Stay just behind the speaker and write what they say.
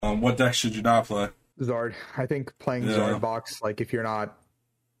What deck should you not play? Zard. I think playing Yeah. Zard box, like if you're not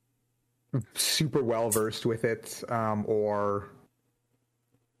super well versed with it, or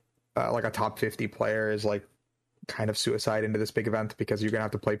like a top 50 player, is like kind of suicide into this big event because you're gonna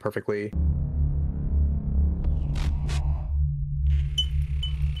have to play perfectly.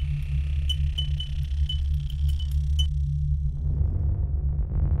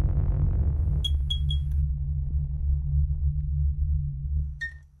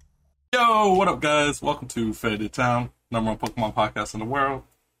 Yo, what up, guys? Welcome to Faded Town, number one Pokemon podcast in the world.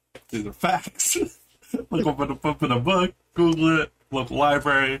 These are facts. Look up in a book, Google it, local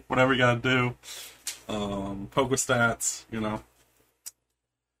library, whatever you gotta do. Pokestats, you know.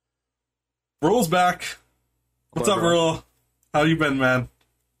 Roll's back. What's Hello, up, bro. Roll? How you been, man?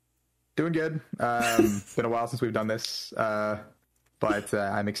 Doing good. Been a while since we've done this, but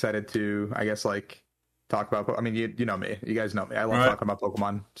I'm excited to, I guess, like talk about. I mean, you know me. You guys know me. I love Right. talking about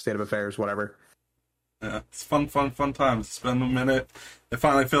Pokemon, state of affairs, whatever. Yeah, it's fun times. It's been a minute. It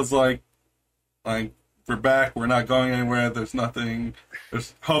finally feels like we're back. We're not going anywhere. There's nothing.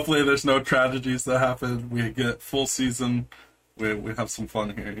 Hopefully there's no tragedies that happen. We get full season. We have some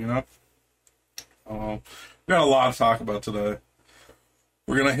fun here, you know. We got a lot to talk about today.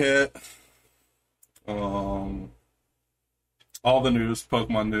 We're gonna hit all the news,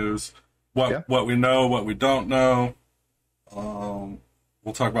 Pokemon news. What we know, what we don't know.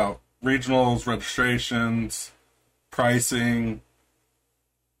 We'll talk about regionals, registrations, pricing.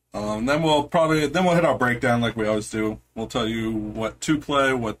 Then we'll hit our breakdown like we always do. We'll tell you what to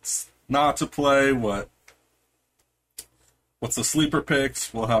play, what's not to play, what's the sleeper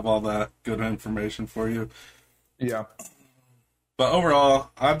picks. We'll have all that good information for you. Yeah. But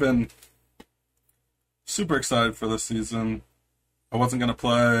overall, I've been super excited for this season. I wasn't gonna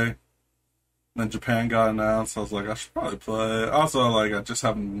play. Then Japan got announced. I was like, I should probably play. Also, like, I just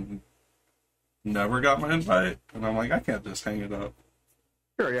haven't never got my invite, and I'm like, I can't just hang it up.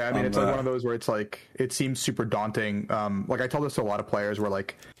 Sure, yeah. I mean, on it's like that. one of those where it's like it seems super daunting. Like I tell this to a lot of players, where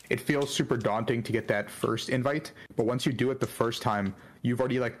like it feels super daunting to get that first invite, but once you do it the first time, you've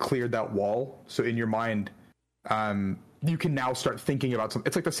already like cleared that wall. So in your mind, you can now start thinking about some.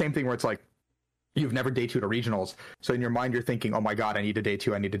 It's like the same thing where it's like you've never day two'd a regionals, so in your mind you're thinking, oh my god, I need a day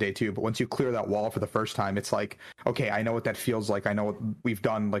two, I need a day two. But once you clear that wall for the first time, it's like, okay, I know what that feels like. I know what we've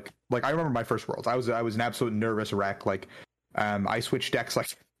done. Like I remember my first worlds. I was an absolute nervous wreck. Like I switched decks like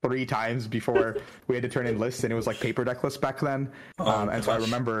 3 times before we had to turn in lists, and it was like paper deck lists back then. And so I gosh.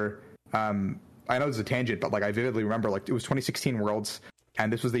 remember, I know this is a tangent, but like I vividly remember, like it was 2016 Worlds,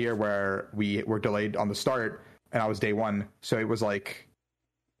 and this was the year where we were delayed on the start, and I was day one, so it was like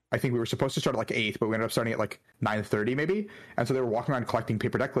I think we were supposed to start at like 8th, but we ended up starting at like 9:30 maybe, and so they were walking around collecting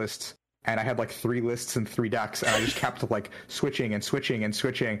paper deck lists. And I had like 3 lists and 3 decks, and I just kept like switching, and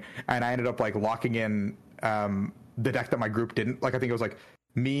I ended up like locking in the deck that my group didn't. Like I think it was like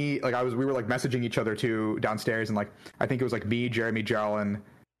me, like we were like messaging each other too downstairs, and like I think it was like me, Jeremy, Jarlin,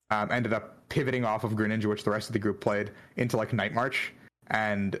 ended up pivoting off of Greninja, which the rest of the group played, into like Night March.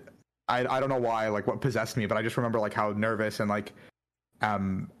 And I don't know why, like what possessed me, but I just remember like how nervous and like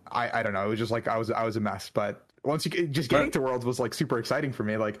I don't know, it was just like I was a mess. But once you just getting to Worlds was like super exciting for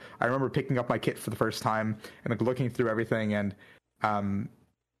me. Like I remember picking up my kit for the first time and like looking through everything, and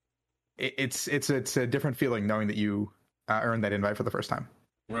it's a different feeling knowing that you earned that invite for the first time.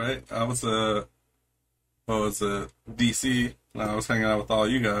 Right? I was DC, and I was hanging out with all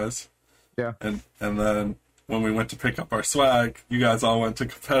you guys. Yeah. And then when we went to pick up our swag, you guys all went to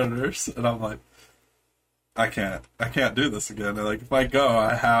competitors, and I'm like, I can't do this again. And like if I go,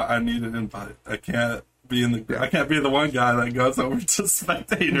 I need an invite. I can't be I can't be the one guy that goes over to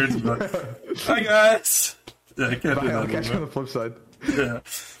spectators and like, hi guys. Yeah, I can't do that I'll catch you on anymore. the flip side. Yeah,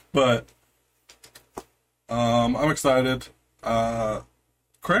 but I'm excited.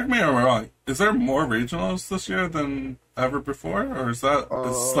 Correct me if I'm wrong. Is there more regionals this year than ever before, or is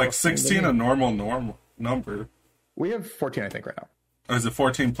like 16 a normal number? We have 14, I think, right now. Or is it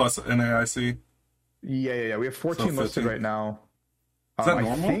 14 plus NAIC? Yeah. We have 14 So listed 15. right now. Is that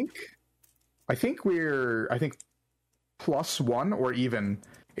normal? I think we're +1 or even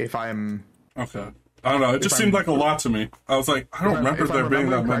if I'm. Okay. I don't know. It just I'm- seemed like a lot to me. I was like, I don't remember if I'm there being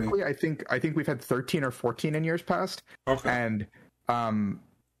that remembering many. correctly, I think we've had 13 or 14 in years past, Okay. and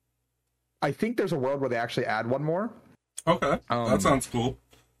I think there's a world where they actually add one more, Okay. That sounds cool.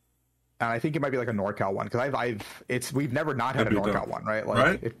 and I think it might be like a NorCal one because we've never not had a That'd be NorCal dope. one, right? Like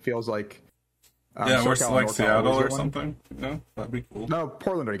Right? it feels like Yeah, we're SoCal and like NorCal Seattle always or get one. something. Yeah, that'd be cool. No,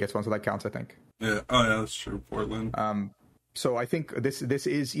 Portland already gets one, so that counts, I think. Yeah. Oh yeah, that's true. Portland. So I think this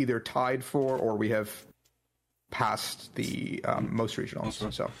is either tied for, or we have past the most regionals.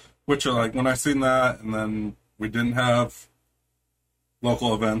 Okay. So, Which are like when I seen that, and then we didn't have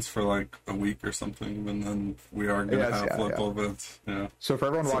local events for like a week or something, and then we are going to have local events. Yeah. So for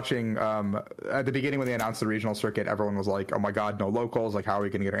everyone watching, at the beginning when they announced the regional circuit, everyone was like, "Oh my God, no locals! Like, how are we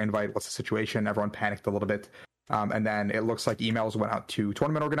going to get our invite? What's the situation?" Everyone panicked a little bit, and then it looks like emails went out to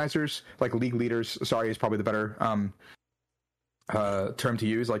tournament organizers, like league leaders. Sorry, is probably the better term to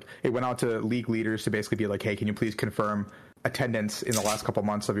use. Like, it went out to league leaders to basically be like, "Hey, can you please confirm attendance in the last couple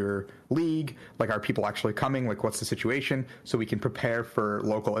months of your league? Like, are people actually coming? Like, what's the situation? So we can prepare for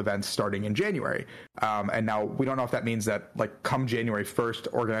local events starting in January." And now we don't know if that means that like come January 1st,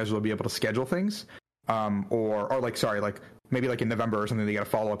 organizers will be able to schedule things, or like maybe like in November or something, they get a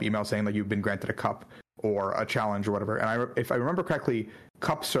follow up email saying like you've been granted a cup or a challenge or whatever. And if I remember correctly,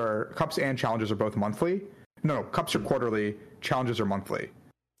 cups and challenges are both monthly. No, cups are quarterly, challenges are monthly.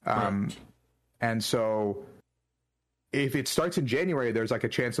 And so if it starts in January, there's like a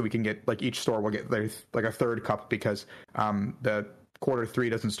chance that we can get like each store will get like a third cup because the quarter 3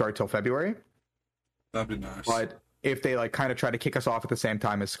 doesn't start till February. That'd be nice. But if they like kind of try to kick us off at the same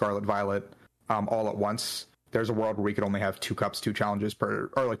time as Scarlet Violet all at once, there's a world where we could only have 2 cups, 2 challenges per,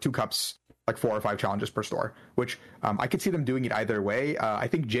 or like 2 cups, like 4 or 5 challenges per store, which I could see them doing it either way. I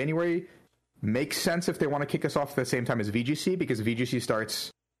think January makes sense if they want to kick us off at the same time as VGC, because VGC starts,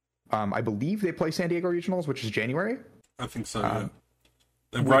 I believe they play San Diego Regionals, which is January. I think so,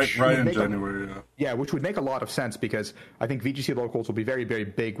 yeah. Right in January, yeah. Yeah, which would make a lot of sense because I think VGC locals will be very, very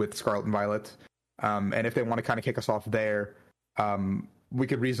big with Scarlet and Violet. And if they want to kind of kick us off there, we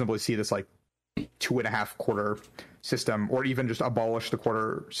could reasonably see this like 2.5 quarter system, or even just abolish the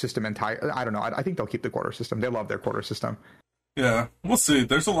quarter system entire. I don't know. I think they'll keep the quarter system. They love their quarter system. Yeah, we'll see.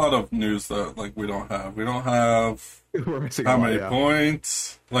 There's a lot of news that like we don't have. We don't have We're missing how many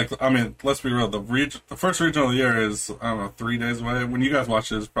points. Like, I mean, let's be real. The first regional of the year is, I don't know, 3 days away. When you guys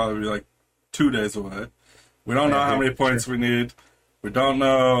watch it, it's probably like 2 days away. We don't know how many points we need. We don't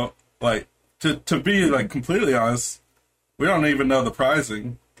know, like, to be like completely honest, we don't even know the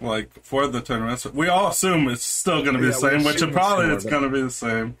pricing like for the tournaments. We all assume it's still going to be the same, which it probably is going to be the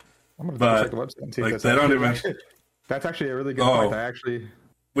same. I'm going to check the website and see like they don't even. That's actually a really good point.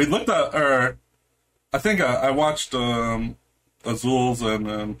 We looked at, or I think I watched Azul's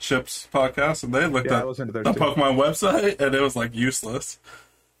and Chip's podcast, and they looked at the Pokemon website, and it was like useless.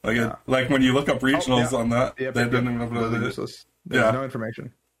 Like like when you look up regionals on that, they didn't even know useless. There's no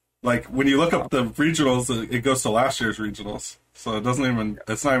information. Like when you look up the regionals, it goes to last year's regionals, so it doesn't even.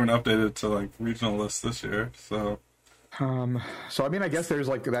 It's not even updated to like regional lists this year. So I mean, I guess there's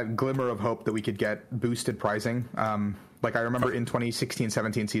like that glimmer of hope that we could get boosted pricing. Like I remember in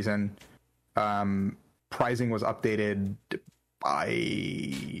 2016-17 season, pricing was updated by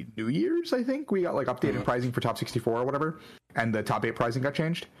New Year's. I think we got like updated pricing for top 64 or whatever, and the top 8 pricing got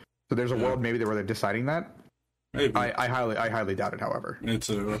changed. So there's a world maybe where they're deciding that. Maybe. I highly doubt it. However, me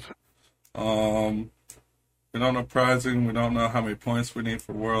too. We don't know pricing. We don't know how many points we need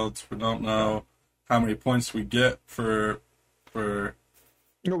for Worlds. We don't know how many points we get for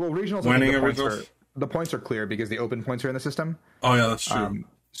regionals. Winning regionals. The points are clear because the open points are in the system. Oh yeah, that's true.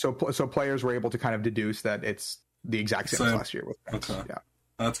 So players were able to kind of deduce that it's the exact same as last year with points. Okay. Yeah,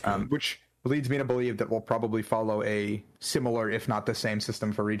 that's good. Which leads me to believe that we'll probably follow a similar, if not the same,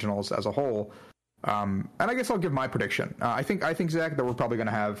 system for regionals as a whole. And I guess I'll give my prediction. I think Zach, that we're probably going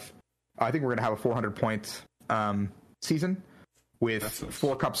to have. I think we're going to have a 400 point season with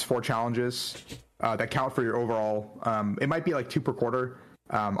 4 cups, 4 challenges that count for your overall. It might be like 2 per quarter,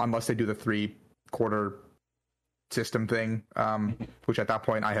 unless they do the 3 quarter system thing, which at that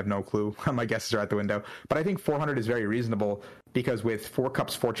point I have no clue. My guesses are out the window. But I think 400 is very reasonable because with 4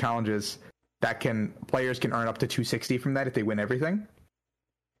 cups, 4 challenges, players can earn up to 260 from that if they win everything.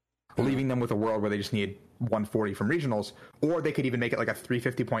 Leaving them with a world where they just need 140 from regionals, or they could even make it like a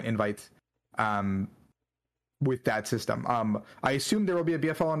 350 point invite with that system. I assume there will be a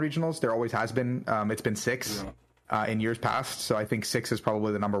BFL on regionals. There always has been. It's been 6 in years past, so I think 6 is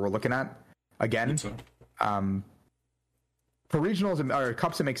probably the number we're looking at again. For regionals or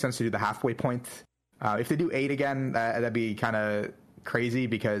cups, it makes sense to do the halfway point. If they do 8 again, that'd be kind of crazy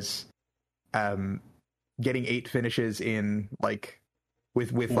because getting 8 finishes in like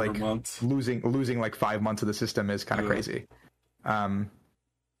with like months. losing like 5 months of the system is kind of crazy. Like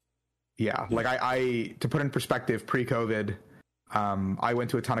I to put in perspective, pre-COVID, I went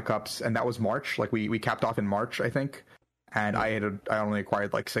to a ton of cups, and that was March. Like we capped off in March, I think, and I only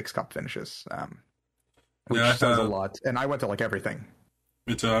acquired like 6 cup finishes, which says a lot. And I went to like everything.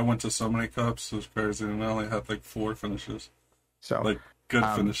 Me too. I went to so many cups, it was crazy, and I only had like 4 finishes. So like good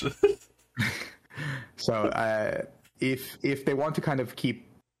finishes. So if they want to kind of keep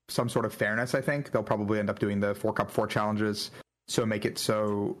some sort of fairness, I think they'll probably end up doing the 4 Cup 4 challenges. So make it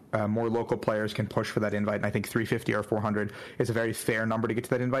so more local players can push for that invite. And I think 350 or 400 is a very fair number to get to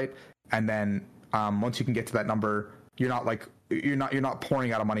that invite. And then once you can get to that number, you're not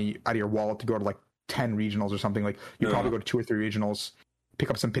pouring out of money out of your wallet to go to like 10 regionals or something. Like you probably go to 2 or 3 regionals, pick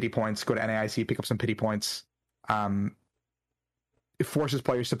up some pity points, go to NAIC, pick up some pity points. It forces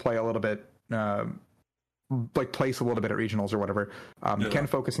players to play a little bit, like place a little bit at regionals or whatever. Can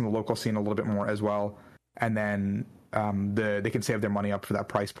focus on the local scene a little bit more as well. And then they can save their money up for that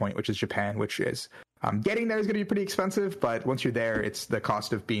price point, which is Japan, which is getting there is going to be pretty expensive, but once you're there, it's the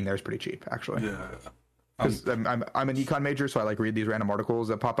cost of being there is pretty cheap, actually. Yeah. Because I'm an econ major, so I like read these random articles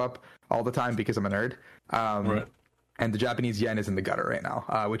that pop up all the time because I'm a nerd. Right. And the Japanese yen is in the gutter right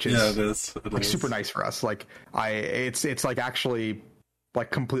now, which is it is. It is super nice for us. Like it's like actually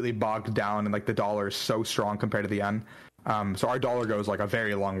like completely bogged down, and like the dollar is so strong compared to the yen. So our dollar goes like a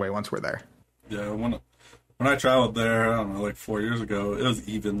very long way once we're there. Yeah, when I traveled there, I don't know, like 4 years ago, it was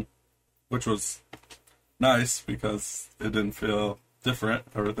even, which was nice because it didn't feel different.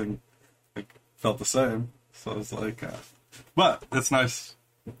 Everything felt the same. So it's like, but it's nice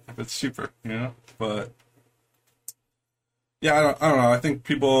if it's cheaper, you know? But yeah, I don't know. I think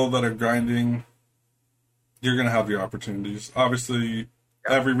people that are grinding, you're going to have your opportunities. Obviously,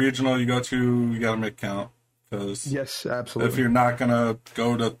 every regional you go to, you got to make count. Because yes, absolutely. If you're not going to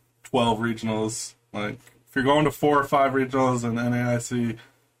go to 12 regionals, like if you're going to 4 or 5 regionals in NAIC,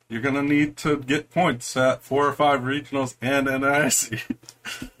 you're going to need to get points at 4 or 5 regionals and NAIC.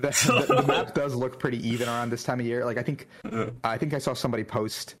 The map does look pretty even around this time of year. Like I think I saw somebody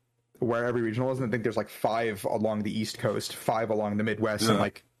post where every regional is, and I think there's like 5 along the East Coast, 5 along the Midwest, and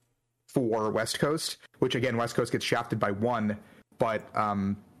like 4 West Coast, which again, West Coast gets shafted by 1, but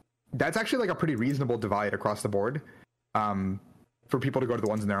that's actually like a pretty reasonable divide across the board for people to go to the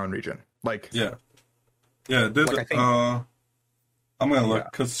ones in their own region. Like I'm gonna look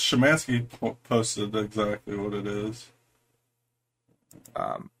because Shemansky posted exactly what it is.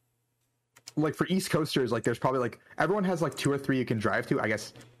 Like for East Coasters, like there's probably like everyone has like 2 or 3 you can drive to. I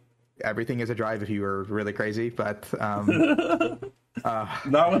guess everything is a drive if you were really crazy, but not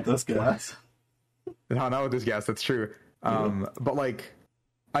with this gas. No, not with this gas. That's true. But like,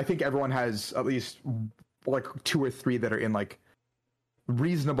 I think everyone has at least like 2 or 3 that are in like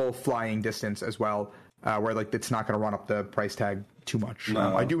reasonable flying distance as well, where like it's not going to run up the price tag too much.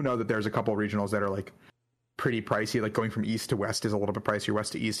 No. I do know that there's a couple of regionals that are like pretty pricey. Like going from east to west is a little bit pricier,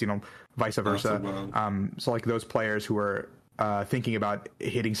 west to east, vice versa. So like those players who are thinking about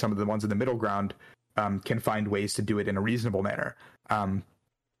hitting some of the ones in the middle ground can find ways to do it in a reasonable manner.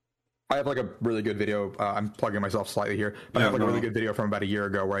 I have like a really good video. I'm plugging myself slightly here, but I have like a really good video from about a year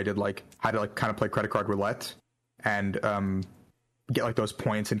ago where I did like how to like kind of play credit card roulette and get like those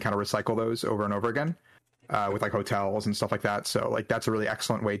points and kind of recycle those over and over again with like hotels and stuff like that. So like that's a really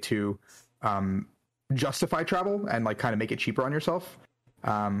excellent way to justify travel and like kind of make it cheaper on yourself.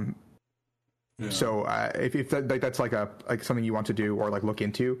 So if that's like something you want to do or like look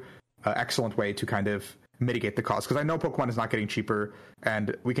into, excellent way to kind of mitigate the cost, because I know Pokemon is not getting cheaper,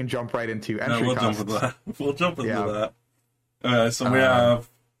 and we can jump right into entry costs. We'll jump into that. So we have,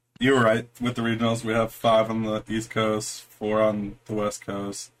 you were right with the regionals. We have 5 on the East Coast, 4 on the West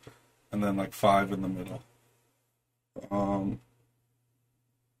Coast, and then like 5 in the middle.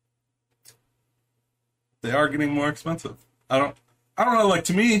 They are getting more expensive. I don't know. Like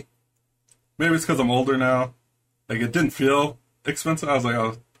to me, maybe it's because I'm older now. Like it didn't feel expensive. I was like,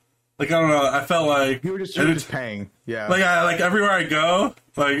 oh. Like, I don't know, I felt like... You were just paying, yeah. Like, everywhere I go,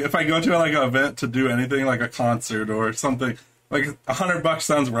 like, if I go to, like, an event to do anything, like a concert or something, like, $100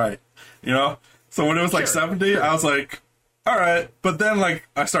 sounds right, you know? So when it was, like, 70, I was like, all right. But then, like,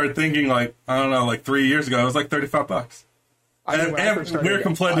 I started thinking, like, I don't know, like, 3 years ago, it was, like, $35. And we were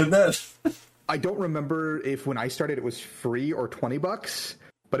complaining then. I don't remember if when I started it was free or $20,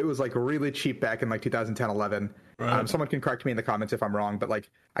 but it was, like, really cheap back in, like, 2010, 11. Right. Someone can correct me in the comments if I'm wrong, but like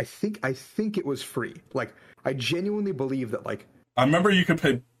I think it was free. Like I genuinely believe that. Like I remember you could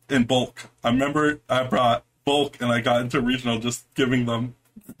pay in bulk. I remember I brought bulk and I got into regional just giving them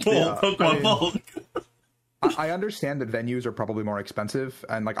Pokemon bulk. I understand that venues are probably more expensive,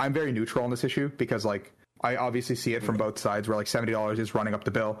 and like I'm very neutral on this issue because like I obviously see it from both sides where like $70 is running up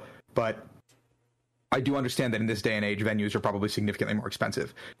the bill, but I do understand that in this day and age, venues are probably significantly more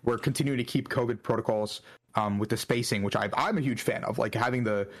expensive. We're continuing to keep COVID protocols with the spacing, which I'm a huge fan of, like having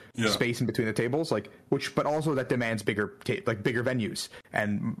the space in between the tables, like but also that demands bigger venues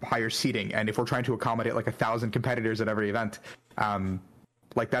and higher seating. And if we're trying to accommodate like 1,000 competitors at every event,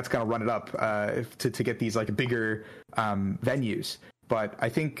 like that's going to run it up to get these like bigger venues. But I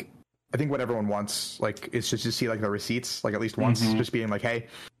think what everyone wants like is just to see like the receipts, like at least once, just being like, hey,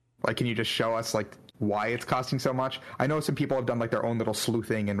 like can you just show us like why it's costing so much? I know some people have done like their own little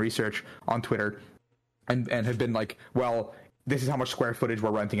sleuthing and research on Twitter and have been like, well, this is how much square footage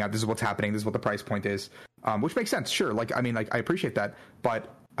we're renting out. This is what's happening. This is what the price point is, which makes sense. Sure. Like, I mean, like I appreciate that.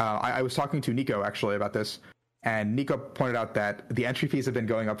 But I was talking to Nico actually about this, and Nico pointed out that the entry fees have been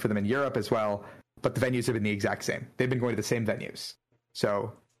going up for them in Europe as well, but the venues have been the exact same. They've been going to the same venues.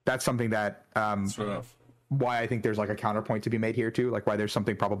 So that's something that why I think there's like a counterpoint to be made here too, like why there's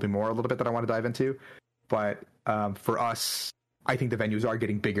something probably more a little bit that I want to dive into. But for us, I think the venues are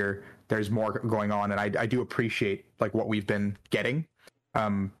getting bigger. There's more going on, and I do appreciate like what we've been getting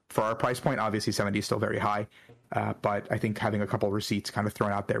for our price point. Obviously, 70 is still very high, but I think having a couple of receipts kind of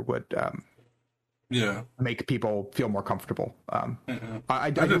thrown out there would make people feel more comfortable.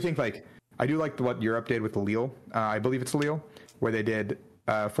 I do think like I do like what Europe did with the Lille. I believe it's Lille, where they did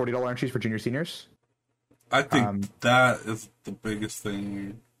 $40 entries for junior seniors. I think that is the biggest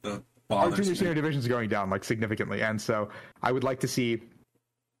thing that bothers our junior me. senior division is going down like significantly, and so I would like to see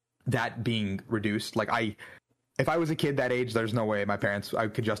that being reduced. Like if I was a kid that age, there's no way I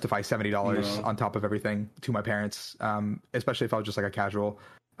could justify $70 on top of everything to my parents, especially if I was just like a casual,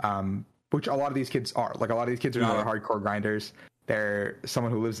 which a lot of these kids are. Like a lot of these kids are not hardcore grinders. They're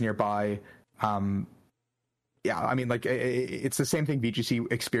someone who lives nearby. I mean, like it's the same thing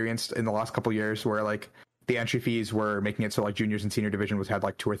VGC experienced in the last couple of years, where like the entry fees were making it so like juniors and senior division had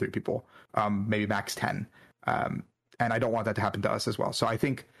like 2 or 3 people, maybe max 10. And I don't want that to happen to us as well. So I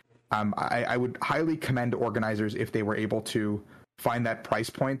think I would highly commend organizers if they were able to find that price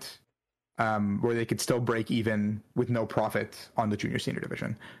point where they could still break even with no profit on the junior senior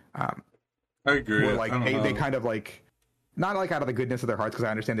division. I agree. Where like they kind of like, not like out of the goodness of their hearts, because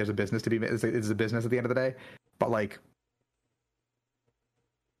I understand there's a business to be, it's a business at the end of the day, but like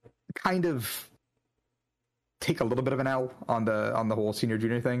kind of take a little bit of an L on the whole senior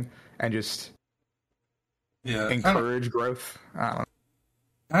junior thing and just encourage growth. I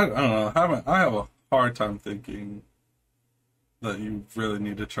don't know. I have a hard time thinking that you really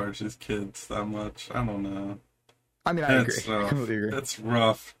need to charge these kids that much. I don't know. I mean, I agree. I completely agree. It's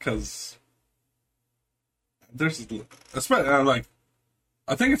rough because there's, especially like,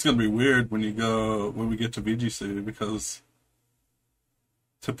 I think it's gonna be weird when we get to VGC, because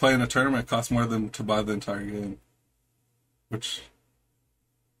to play in a tournament costs more than to buy the entire game, which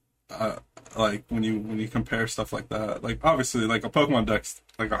like when you compare stuff like that, like obviously like a Pokemon deck's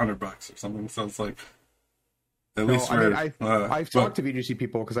like $100 or something, so it's like at least I've talked to VGC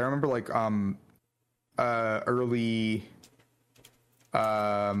people, because I remember like early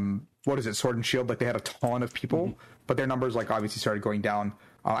what is it, Sword and Shield, like they had a ton of people, but their numbers like obviously started going down.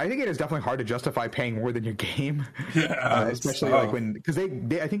 I think it is definitely hard to justify paying more than your game, especially like when, because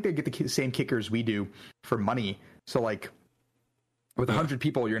they I think they get the same kickers we do for money. So like with 100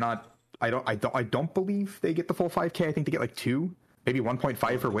 people, you're not. I don't believe they get the full 5K. I think they get like 2, maybe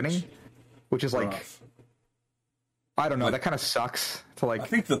 1.5 for winning, which is like, I don't know. Like, that kind of sucks to like. I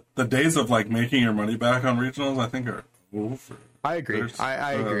think the days of like making your money back on regionals, I think, are over. I agree.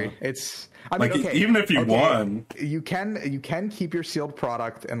 I agree. It's, I mean, like, even if you won, you can keep your sealed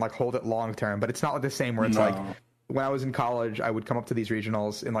product and like hold it long term, but it's not like the same where it's like when I was in college, I would come up to these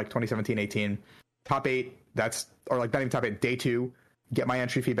regionals in like 2017, 18, top 8. Or like not even top 8, day 2, get my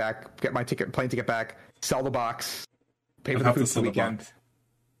entry fee back, get my plane ticket back, sell the box, pay for the food for the weekend,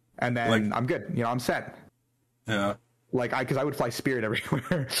 and then like, I'm good. I'm set. Yeah. Like because I would fly Spirit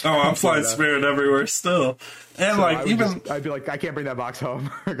everywhere. Oh, I'm flying Spirit everywhere still, and so like I'd be like, I can't bring that box home.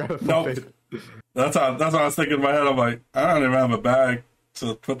 I gotta flip it. That's what I was thinking in my head. I'm like, I don't even have a bag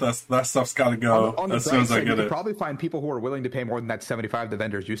to put that stuff's got to go as soon as I get it. You could probably find people who are willing to pay more than that 75 the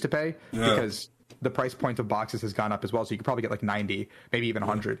vendors used to pay, because the price point of boxes has gone up as well. So you could probably get like 90, maybe even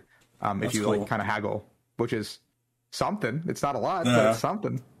 100, if you like kind of haggle, which is something. It's not a lot, but it's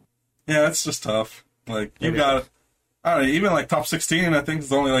something. Yeah, it's just tough. Like you got. I don't know, even like top 16, I think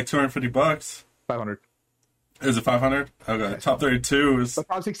is only like $250. 500. Is it 500? Okay. Top 32 is but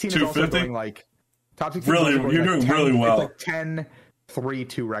top 16 250. Is also going like top 16. Really, you're doing really well. It's like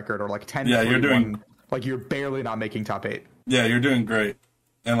 10-3-2 record, or like 10. Yeah, you're doing like you're barely not making top 8. Yeah, you're doing great.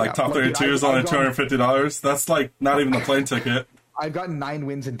 And like top 32 is only $250. That's like not even the plane ticket. I've gotten 9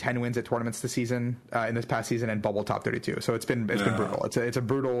 wins and 10 wins at tournaments this season, in this past season, and bubble top 32. So it's been brutal. It's a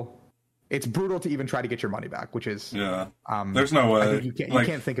brutal. It's brutal to even try to get your money back, which is there's no way. You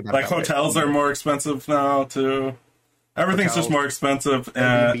can't think about like it. Like hotels are more expensive now too. Everything's just more expensive,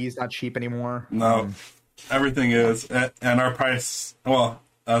 and Airbnb's not cheap anymore. No, Everything is, and our price. Well,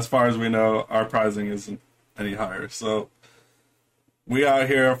 as far as we know, our pricing isn't any higher. So we out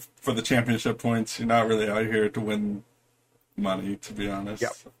here for the championship points. You're not really out here to win money, to be honest.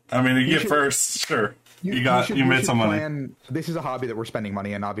 Yep. I mean, you get first, sure. You made some money. This is a hobby that we're spending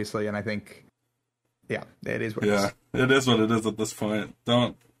money in, obviously, and I think, yeah, it is what it is. Yeah, it is what it is at this point.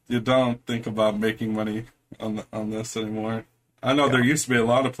 Don't think about making money on this anymore. I know there used to be a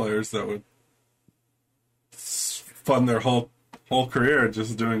lot of players that would fund their whole career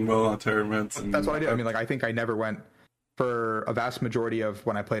just doing well on tournaments. And that's what I do. I mean, like, I think I never went, for a vast majority of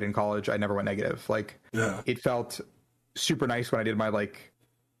when I played in college, I never went negative. Like, it felt super nice when I did my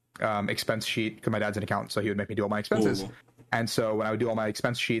expense sheet, because my dad's an accountant, so he would make me do all my expenses. Ooh. And so when I would do all my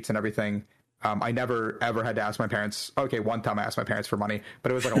expense sheets and everything, I never ever had to ask my parents. Okay, one time I asked my parents for money,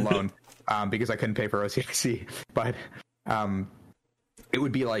 but it was like a loan because I couldn't pay for OCIC. But it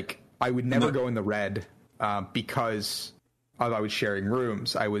would be like I would never go in the red because I was sharing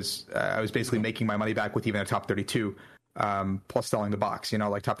rooms. I was basically making my money back with even a top 32 plus selling the box. You know,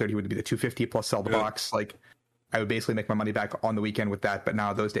 like top 30 would be the 250 plus sell the box. Like, I would basically make my money back on the weekend with that, but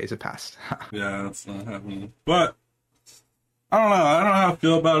now those days have passed. Yeah, that's not happening. But I don't know. I don't know how I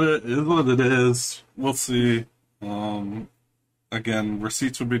feel about it. It is what it is. We'll see. Again,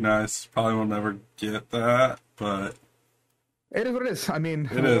 receipts would be nice. Probably will never get that, but it is what it is. I mean,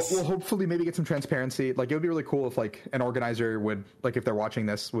 we'll hopefully maybe get some transparency. Like, it would be really cool if like an organizer would, like, if they're watching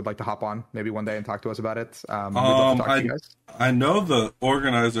this, would like to hop on maybe one day and talk to us about it. We'd love to talk to you guys. I know the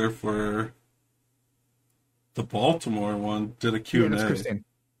organizer for the Baltimore one did a Q&A. Yeah, that's Christine.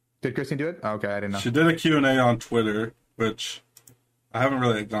 Did Christine do it? Oh, okay, I didn't know. She did a Q&A on Twitter, which I haven't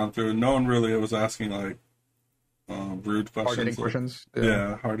really gone through. No one really was asking, like, rude questions. Hard-hitting questions?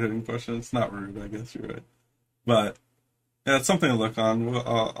 Yeah, hard-hitting questions. Not rude, I guess you're right. But, yeah, it's something to look on.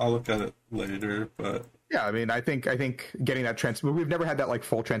 I'll look at it later, but... Yeah, I mean, I think getting that we've never had that, like,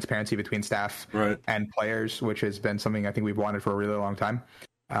 full transparency between staff and players, which has been something I think we've wanted for a really long time.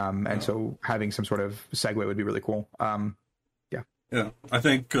 So having some sort of segue would be really cool. Yeah, I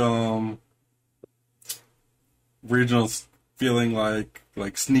think regionals feeling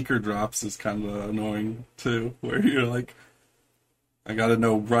like sneaker drops is kind of annoying too, where you're like, I got to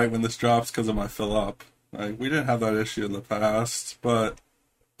know right when this drops because of my fill up. Like, we didn't have that issue in the past, but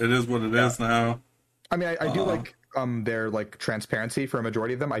it is what it is now. I mean, I do like their like transparency for a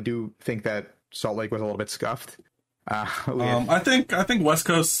majority of them. I do think that Salt Lake was a little bit scuffed. I think West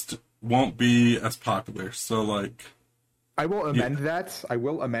Coast won't be as popular, so like I will amend that. I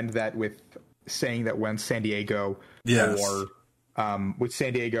will amend that with saying that when San Diego or with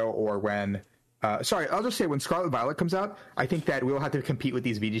San Diego or when sorry, I'll just say when Scarlet Violet comes out, I think that we'll have to compete with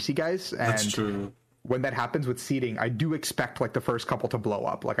these VGC guys, and that's true. When that happens with seeding, I do expect like the first couple to blow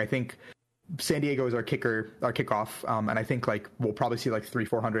up. Like, I think San Diego is our kickoff, and I think like we'll probably see like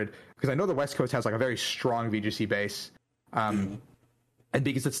 300-400 because I know the West Coast has like a very strong VGC base, and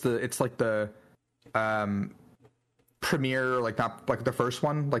because it's like the premier, like not like the first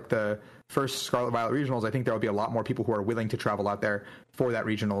one, like the first Scarlet Violet regionals. I think there will be a lot more people who are willing to travel out there for that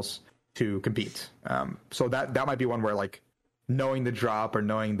regionals to compete. So that might be one where like knowing the drop or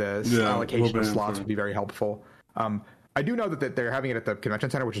knowing the allocation of slots would be very helpful. I do know that they're having it at the convention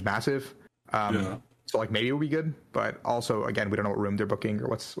center, which is massive. So like maybe it will be good, but also again we don't know what room they're booking or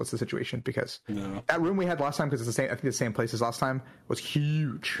what's the situation, because that room we had last time, because it's the same, I think the same place as last time, was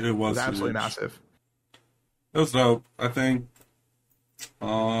huge. It was absolutely huge. Massive. It was dope. I think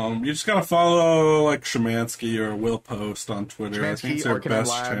you just gotta follow like Shemansky or Will Post on Twitter. I think it's their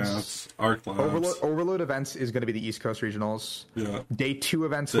best chance. Arc Labs. Overload events is going to be the East Coast regionals. Yeah. Day 2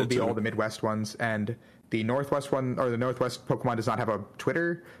 events will be all the Midwest ones, and the Northwest one, or the Northwest Pokemon, does not have a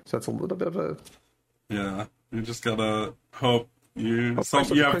Twitter, so it's a little bit of a... Yeah, you just gotta hope you have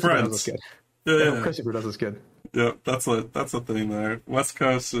friends. Yeah. Christopher does this good. Yeah, that's a thing there. West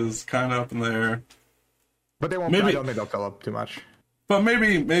Coast is kind of up in there. But they won't. I don't think they'll fill up too much. But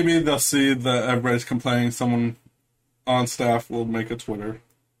maybe they'll see that everybody's complaining. Someone on staff will make a Twitter.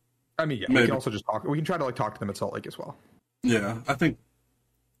 I mean, yeah, we can also just talk. We can try to like talk to them at Salt Lake as well. Yeah, I think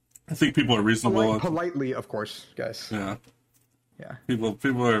people are reasonable. Politely, of course, guys. Yeah. Yeah.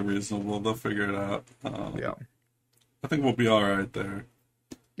 People are reasonable. They'll figure it out. Yeah. I think we'll be all right there.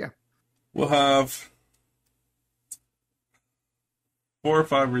 Yeah. We'll have 4 or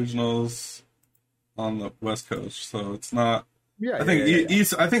 5 regionals on the West Coast, so it's not. Yeah. I think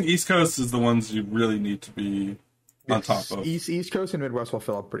East. I think East Coast is the ones you really need to be on top of. East Coast and Midwest will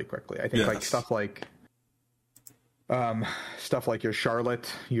fill up pretty quickly. I think like stuff like your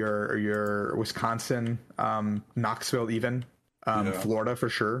Charlotte, your Wisconsin, Knoxville, even Florida for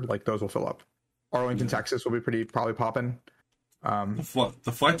sure. Like those will fill up. Arlington, Texas will be probably popping.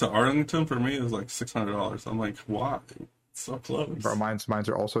 The flight to Arlington for me is like $600. I'm like, why? It's so close. Bro, mine's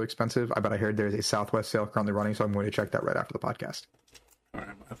are also expensive. But I heard there's a Southwest sale currently running, so I'm going to check that right after the podcast. All right,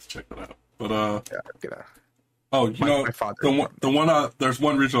 I have to check that out. But yeah, my father. There's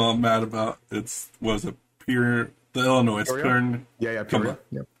one regional I'm mad about. Was it Pierre, the Illinois? Peoria? Yeah, Peoria.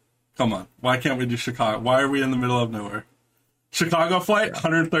 Come on. Why can't we do Chicago? Why are we in the middle of nowhere? Chicago flight,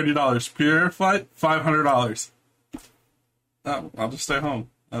 $130. Pierre flight, $500. I'll just stay home.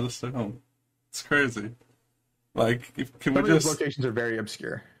 It's crazy. Like, some of these locations are very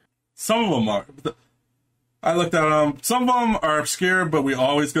obscure. Some of them are. I looked at them. Some of them are obscure, but we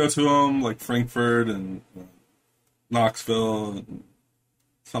always go to them, like Frankfurt and Knoxville and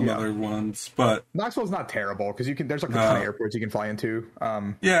some other ones. But Knoxville's not terrible because there's like a ton of airports you can fly into.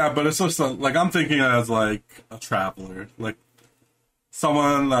 Yeah, but it's just like I'm thinking as like a traveler, like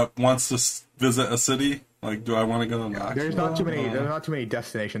someone that wants to visit a city. Like, do I want to go to Knoxville? There's not too many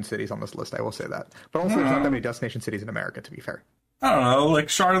destination cities on this list. I will say that, but also there's not that many destination cities in America. To be fair, I don't know. Like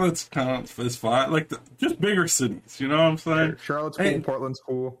Charlotte's kind of is fine. Like just bigger cities. You know what I'm saying? Charlotte's cool. Portland's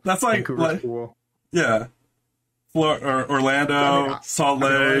cool. That's like Vancouver's cool. Yeah. Orlando, Salt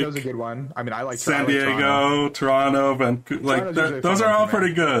Lake. Orlando's a good one. I mean, I like San Diego, Toronto, Vancouver. Like those are all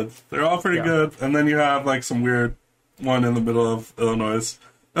pretty good. They're all pretty good. And then you have like some weird one in the middle of Illinois.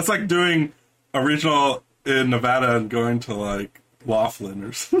 That's like doing a regional in Nevada and going to like Laughlin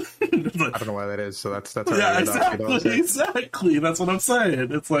or something. Like, I don't know why that is. So that's exactly. That's what I'm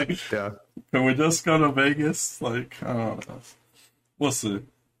saying. It's like, can we just go to Vegas? Like, I don't know. We'll see.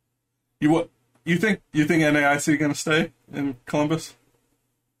 You think NAIC gonna stay in Columbus?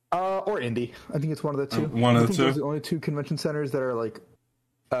 Or Indy? I think it's one of the two. One of the two. Those are the only two convention centers that are like,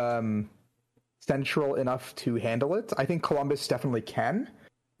 central enough to handle it. I think Columbus definitely can.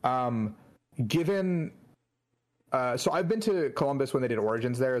 Given, so I've been to Columbus when they did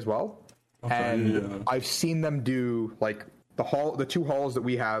Origins there as well, and I've seen them do like the two halls that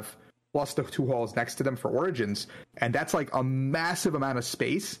we have, plus the two halls next to them for Origins, and that's like a massive amount of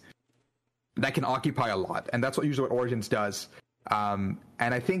space that can occupy a lot, and that's usually what Origins does. And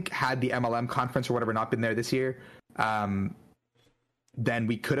I think had the MLM conference or whatever not been there this year, then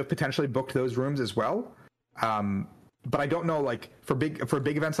we could have potentially booked those rooms as well. But I don't know, like for big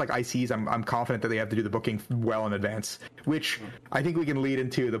events like ICs, I'm confident that they have to do the booking well in advance, which I think we can lead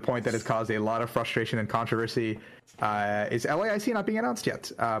into the point that has caused a lot of frustration and controversy. Is LAIC not being announced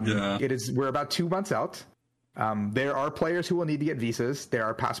yet? It is. We're about 2 months out. There are players who will need to get visas. There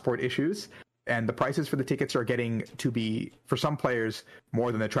are passport issues, and the prices for the tickets are getting to be, for some players,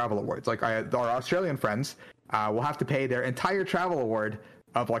 more than the travel awards. Like our Australian friends will have to pay their entire travel award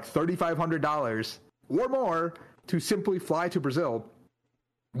of like $3,500 or more to simply fly to Brazil,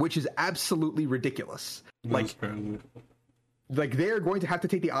 which is absolutely ridiculous. Like they're going to have to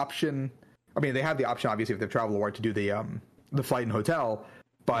take the option. I mean, they have the option, obviously, with their travel award to do the flight and hotel,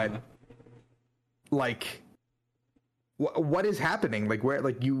 but like, what is happening? Like, where,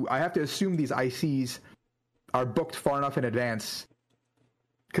 like I have to assume these ICs are booked far enough in advance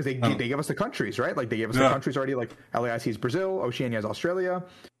because they give us the countries, right? Like they gave us the countries already. Like LAIC is Brazil, Oceania is Australia,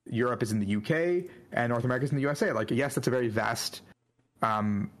 Europe is in the UK, and North America is in the USA. Like, yes, that's a very vast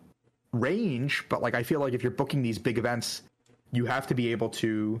range, but like I feel like if you're booking these big events, you have to be able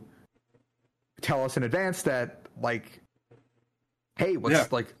to tell us in advance that, like, hey,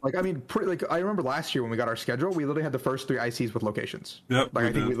 what's like I mean, I remember last year when we got our schedule, we literally had the first 3 ICs with locations. Like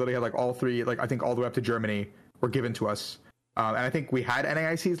I think we literally had like all 3, like I think all the way up to Germany were given to us, and I think we had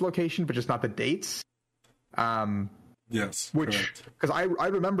NAIC's location, but just not the dates. Yes, which, because I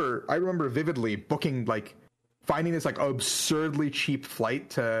remember vividly booking, like finding this like absurdly cheap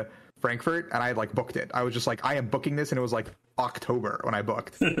flight to Frankfurt, and I like booked it. I was just like, I am booking this, and it was like October when I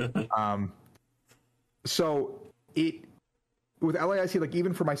booked. So with LAIC, like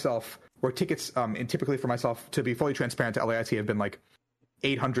even for myself, where tickets, and typically for myself, to be fully transparent, to LAIC have been like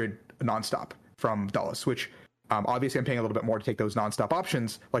 $800 nonstop from Dulles, which obviously I'm paying a little bit more to take those nonstop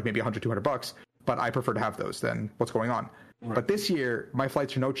options, like maybe $100-$200, but I prefer to have those than what's going on. Right. But this year, my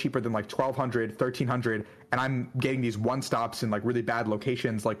flights are no cheaper than like $1,200, $1,300, and I'm getting these one stops in like really bad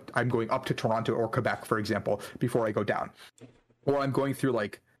locations. Like I'm going up to Toronto or Quebec, for example, before I go down, or I'm going through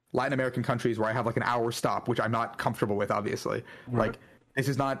like Latin American countries where I have like an hour stop, which I'm not comfortable with, obviously. Right. Like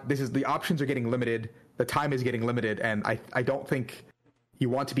the options are getting limited. The time is getting limited. And I don't think you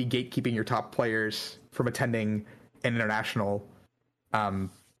want to be gatekeeping your top players from attending an international,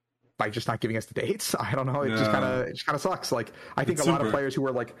 by just not giving us the dates. I don't know. It just kind of sucks. Like I think a lot of players who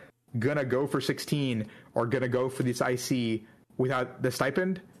are like gonna go for 16 or gonna go for this IC without the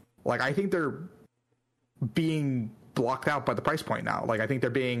stipend, like I think they're being blocked out by the price point now. Like I think they're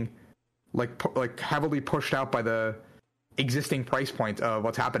being like heavily pushed out by the existing price point of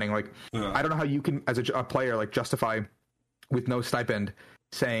what's happening. Like I don't know how you can, as a player, like justify with no stipend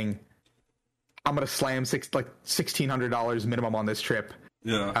saying I'm gonna slam $1,600 minimum on this trip.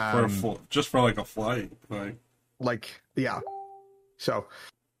 Yeah, just for like a flight, yeah. So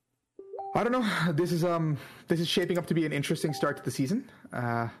I don't know. This is shaping up to be an interesting start to the season,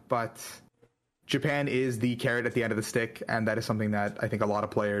 but Japan is the carrot at the end of the stick, and that is something that I think a lot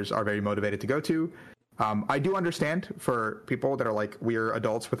of players are very motivated to go to. I do understand for people that are like, we're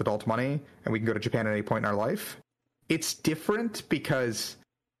adults with adult money and we can go to Japan at any point in our life. It's different because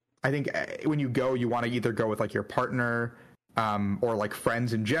I think when you go, you want to either go with like your partner or like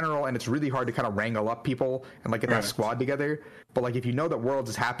friends in general, and it's really hard to kind of wrangle up people and like get that squad together. But like if you know that Worlds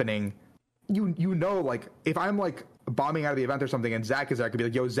is happening, you know, like if I'm like bombing out of the event or something and Zach is there, I could be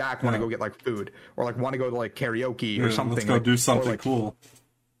like, yo, Zach, want to go get like food, or like want to go to like karaoke or something. Let's go do something cool.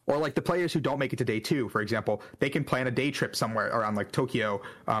 Or like the players who don't make it to day 2, for example, they can plan a day trip somewhere around like Tokyo,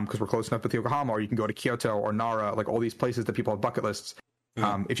 because we're close enough with Yokohama, or you can go to Kyoto or Nara, like all these places that people have bucket lists.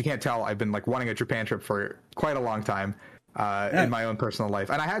 If you can't tell, I've been like wanting a Japan trip for quite a long time in my own personal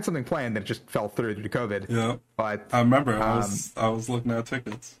life, and I had something planned that just fell through due to COVID. Yeah, but I remember I was looking at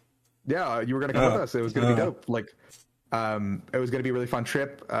tickets. Yeah, you were gonna come with us. It was gonna be dope. Like, it was gonna be a really fun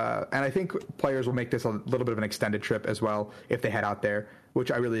trip, and I think players will make this a little bit of an extended trip as well if they head out there, which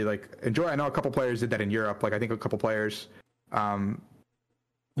I really like enjoy. I know a couple players did that in Europe. Like, I think a couple players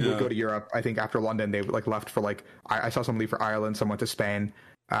would go to Europe. I think after London they like left for like I saw someone leave for Ireland, someone went to Spain,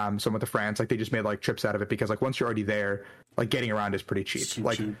 someone went to France. Like they just made like trips out of it because like once you're already there, like getting around is pretty cheap.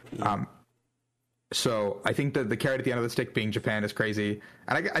 So I think that the carrot at the end of the stick being Japan is crazy,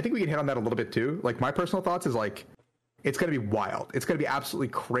 and I think we can hit on that a little bit too. Like my personal thoughts is like it's going to be wild. It's going to be absolutely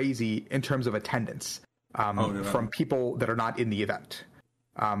crazy in terms of attendance from people that are not in the event.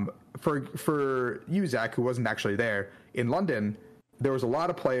 For you, Zach, who wasn't actually there in London, there was a lot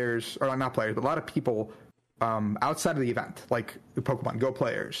of players, or not players, but a lot of people outside of the event, like Pokemon Go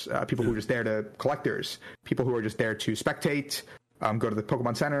players, people who are just there to collectors, people who are just there to spectate, go to the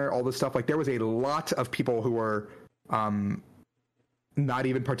Pokemon Center, all this stuff. Like there was a lot of people who were not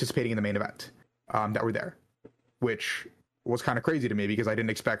even participating in the main event that were there, which was kind of crazy to me because I didn't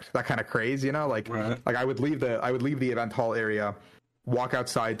expect that kind of craze, you know, like I would leave the event hall area, walk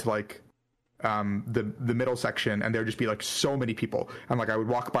outside to like the middle section, and there'd just be like so many people, and like I would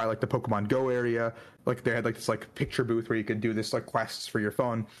walk by like the Pokemon Go area, like they had like this like picture booth where you could do this like quests for your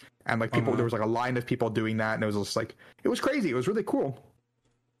phone, and like people there was like a line of people doing that, and it was just like it was crazy. It was really cool.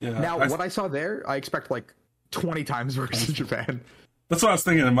 Now what I saw there, I expect like 20 times worse in Japan. That's what I was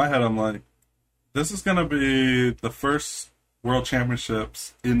thinking in my head. I'm like, this is gonna be the first World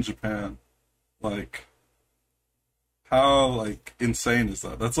Championships in Japan. Like, how like insane is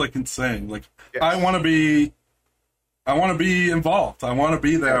that? That's like insane. Like, yes. I want to be involved. I want to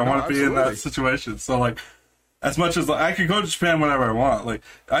be there. I want to be in that situation. So like, as much as I could go to Japan whenever I want. Like,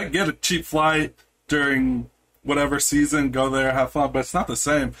 I can get a cheap flight during whatever season, go there, have fun, but it's not the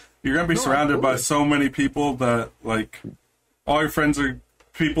same. You're gonna be surrounded by so many people that like all your friends are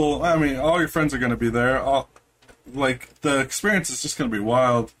people. I mean, all your friends are gonna be there. Like the experience is just gonna be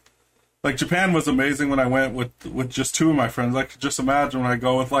wild. Like Japan was amazing when I went with just 2 of my friends. I could just imagine when I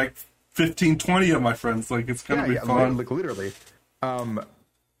go with like 15, 20 of my friends. Like it's gonna be fun. Like literally. The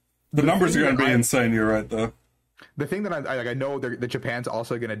numbers are gonna be insane. You're right, though. The thing that I know that Japan's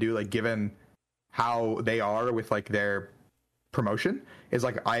also gonna do, like given how they are with like their promotion, is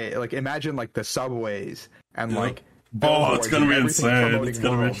like I like imagine like the subways and like it's gonna be insane. It's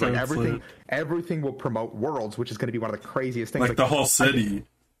gonna be like everything will promote Worlds, which is gonna be one of the craziest things. Like the whole city.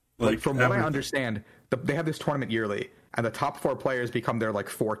 Like from what I understand, they have this tournament yearly, and the top 4 players become their like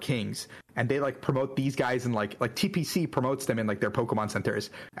 4 kings, and they like promote these guys, and like TPC promotes them in like their Pokemon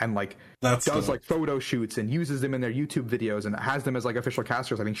centers, and like does like photo shoots and uses them in their YouTube videos, and has them as like official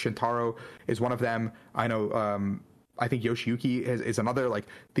casters. I think Shintaro is one of them. I know I think Yoshiyuki is another. Like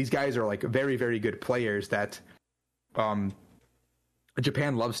these guys are like very, very good players that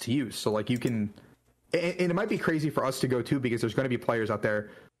Japan loves to use. So like you can, and it might be crazy for us to go too, because there's going to be players out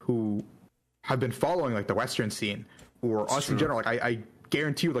there who have been following like the Western scene, or us in general. Like I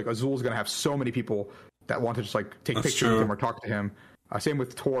guarantee you, like Azul's going to have so many people that want to just like take pictures with him or talk to him. Same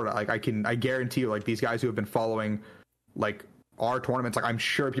with Tor. Like I guarantee you, like these guys who have been following like our tournaments, like I'm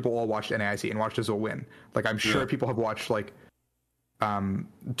sure people all watched NAIC and watched Azul win. Like I'm sure people have watched like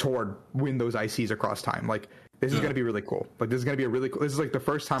Tor win those ICs across time. Like this is going to be really cool. Like this is going to be this is like the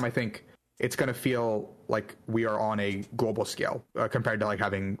first time I think it's going to feel like we are on a global scale compared to like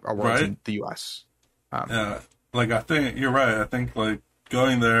having a Worlds in the US. Yeah, like I think you're right. I think like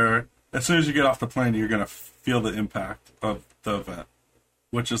going there as soon as you get off the plane, you're gonna feel the impact of the event,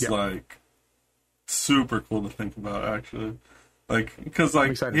 which is like super cool to think about actually. Like because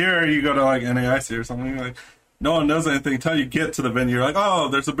like here you go to like NAIC or something like no one knows anything until you get to the venue. You're like, oh,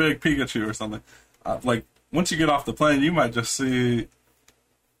 there's a big Pikachu or something. Like once you get off the plane, you might just see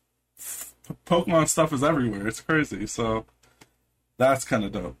Pokemon stuff is everywhere. It's crazy. So that's kind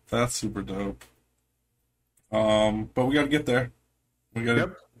of dope. That's super dope. But we got to get there. We got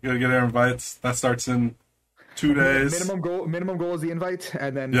to get our invites. That starts in 2 days. Minimum goal is the invite,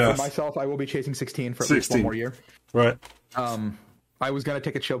 and then for myself, I will be chasing 16 for at least 1 more year. Right. I was gonna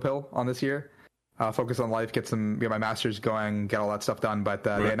take a chill pill on this year, focus on life, get my masters going, get all that stuff done. But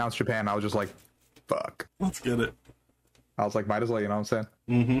they announced Japan. I was just like, fuck. Let's get it. I was like, might as well. You know what I'm saying?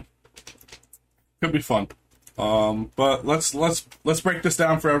 Mm-hmm. Could be fun. But let's break this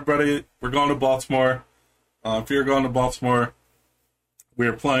down for everybody. We're going to Baltimore. If you're going to Baltimore,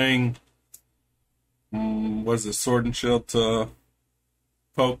 we're playing. What is this? Sword and Shield to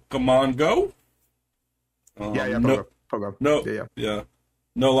Pokemon Go. Pogo. Yeah.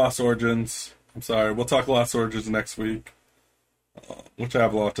 No Lost Origins. I'm sorry. We'll talk Lost Origins next week, which I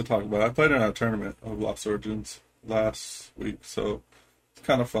have a lot to talk about. I played in a tournament of Lost Origins last week, so it's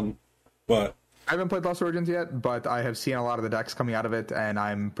kind of fun. But I haven't played Lost Origins yet, but I have seen a lot of the decks coming out of it, and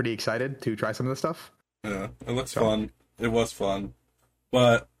I'm pretty excited to try some of this stuff. Yeah, it looks fun. It was fun.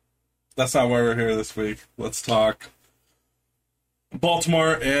 But that's not why we're here this week. Let's talk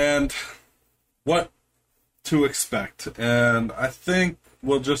Baltimore and what to expect. And I think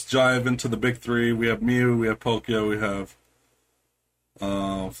we'll just dive into the big three. We have Mew, we have Palkia, we have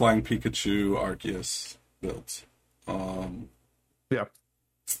Flying Pikachu, Arceus builds.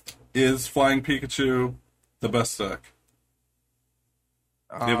 Is Flying Pikachu the best deck?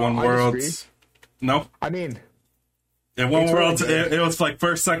 It won Worlds. No? I mean, it won Worlds. It was like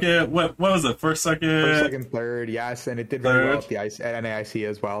first, second. What was it? First, second, third. Yes, and it did very well at the NAIC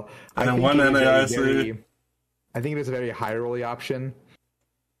as well. And then one NAIC. I think it is a very high rolly option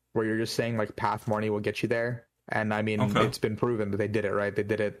where you're just saying like Path Marnie will get you there. And I mean, it's been proven that they did it, right? They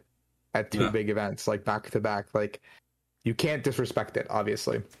did it at two big events, like back to back. Like you can't disrespect it,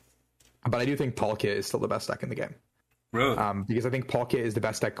 obviously. But I do think Palkia is still the best deck in the game. Really? Because I think Palkia is the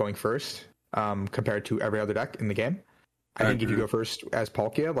best deck going first compared to every other deck in the game. I think if you go first as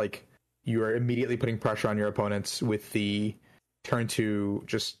Palkia, like you are immediately putting pressure on your opponents with the turn to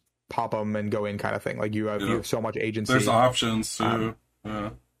just pop them and go in kind of thing. Like you have so much agency. There's options too.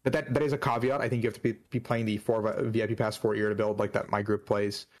 But that is a caveat. I think you have to be playing the VIP Pass 4 year to build like that. My group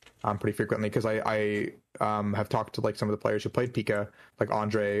plays pretty frequently because I have talked to like some of the players who played Pika, like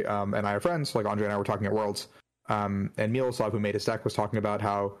Andre, and I have friends. Like Andre and I were talking at Worlds, and Miloslav, who made his deck, was talking about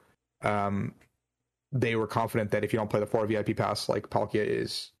how they were confident that if you don't play the 4 VIP Pass, like Palkia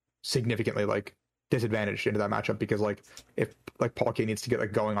is significantly like disadvantaged into that matchup because like if like Palkia needs to get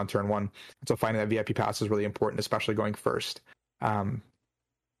like going on turn 1, and so finding that VIP Pass is really important, especially going first.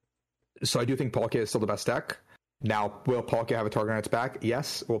 So I do think Palkia is still the best deck. Now, will Palkia have a target on its back?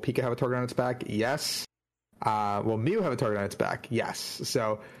 Yes. Will Pika have a target on its back? Yes. Will Mew have a target on its back? Yes.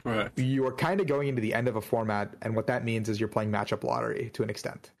 So you are kind of going into the end of a format, and what that means is you're playing matchup lottery to an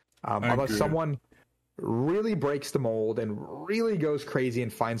extent. Unless someone really breaks the mold and really goes crazy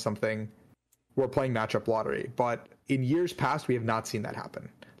and finds something, we're playing matchup lottery. But in years past, we have not seen that happen.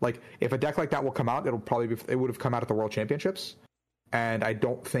 Like, if a deck like that will come out, it would have come out at the World Championships. And I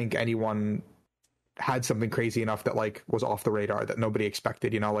don't think anyone had something crazy enough that like was off the radar that nobody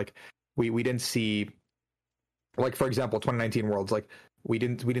expected. You know, like we didn't see, like for example, 2019 Worlds, like we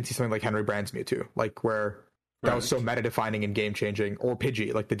didn't see something like Henry Brand's Mewtwo, like where that was so meta defining and game changing, or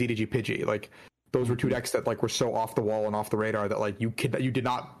Pidgey, like the DDG Pidgey, like those were two decks that like were so off the wall and off the radar that like you could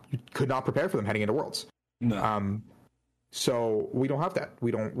not prepare for them heading into Worlds. No. So we don't have that.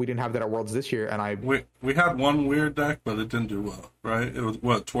 We didn't have that at Worlds this year, and we had one weird deck, but it didn't do well, right? It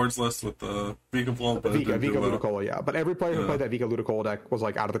was Towards List with the Vikavolt, but Vika Ludicolo, yeah. But every player who played that Vika Ludicolo deck was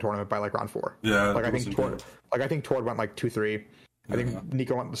like out of the tournament by like round 4. Yeah, like I think Tord went like 2-3. I think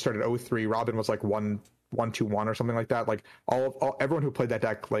Nico started 0-3. Robin was like 1-2-1 or something like that. Like everyone who played that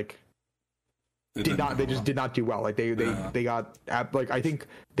deck like did not do well. Like they got like I think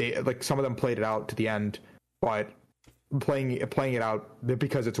they like some of them played it out to the end, but playing it out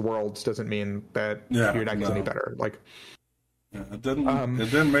because it's Worlds doesn't mean that your deck is any better. Like, it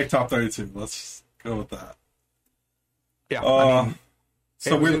didn't make top 32. Let's go with that. Yeah, I mean,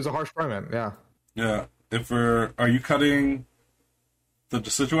 so it was a harsh tournament. Yeah. Yeah. Are you cutting the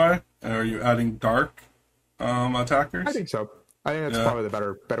Decidueye? Are you adding dark attackers? I think so. I think that's probably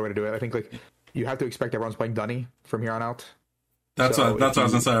the better way to do it. I think like you have to expect everyone's playing Dunny from here on out. That's So what I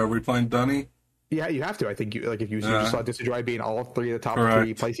was gonna say. Are we playing Dunny? Yeah, you have to. I think if you just saw Decidueye being all three of the top Correct.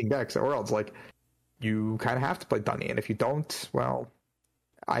 three placing decks at Worlds, like you kind of have to play Dunny, and if you don't, well,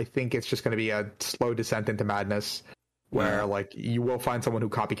 I think it's just going to be a slow descent into madness, where like you will find someone who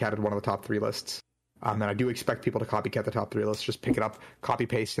copycatted one of the top three lists. And I do expect people to copycat the top three lists. Just pick it up, copy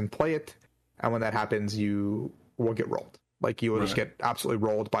paste, and play it. And when that happens, you will get rolled. Like you will just get absolutely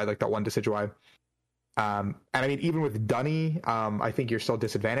rolled by like that one Decidueye. And I mean, even with Dunny, I think you're still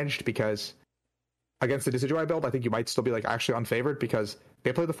disadvantaged because against the Decidueye build, I think you might still be like actually unfavored because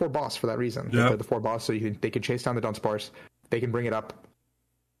they play the 4 boss for that reason. They play the 4 boss so they can chase down the Dunsparce, they can bring it up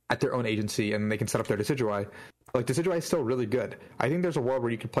at their own agency, and they can set up their Decidueye. Like Decidueye is still really good. I think there's a world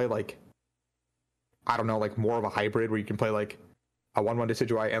where you could play like, I don't know, like more of a hybrid where you can play like a 1/1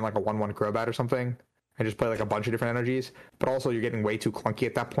 Decidueye and like a 1/1 Crobat or something, and just play like a bunch of different energies. But also you're getting way too clunky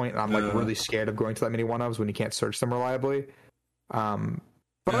at that point, and I'm like really scared of going to that many 1-ofs when you can't search them reliably.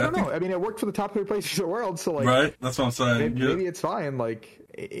 But I don't know. I mean, it worked for the top 3 places in the world, so like, right? That's what I'm saying. Maybe it's fine. Like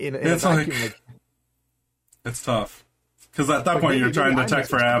in it's a vacuum, like it's tough because at that point you're trying to tech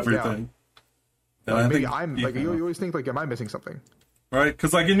for everything. Yeah. Like, maybe I'm like you always think like, am I missing something? Right?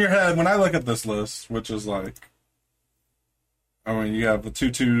 Because like in your head, when I look at this list, which is like, I mean, you have a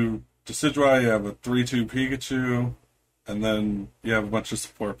 2/2 Decidueye, you have a 3/2 Pikachu, and then you have a bunch of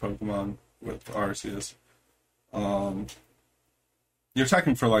support Pokemon with Arceus. You're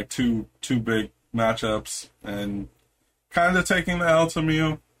attacking for like two big matchups and kind of taking the L to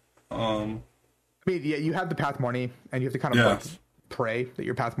Mew. I mean, yeah, you have the Path Marnie, and you have to kind of like pray that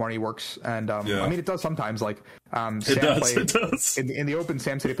your Path Marnie works. And I mean, it does sometimes. Like it does. In the Open,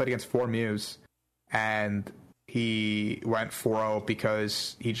 Sam said he played against 4 Mews, and he went 4-0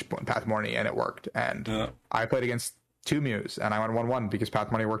 because he just put Path Marnie and it worked. And I played against 2 Mews, and I went 1-1 because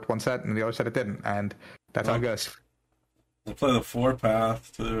Path Marnie worked one set, and the other set it didn't. And that's how it goes. I play the 4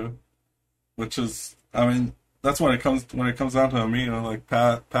 Path too, which is, I mean, that's when it comes down to me. You know, like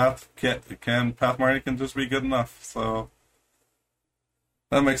Path Marnie can just be good enough. So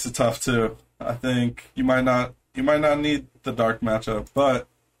that makes it tough too. I think you might not need the dark matchup, but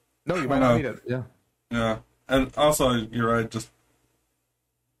no, you might not need it. Yeah, and also you're right. Just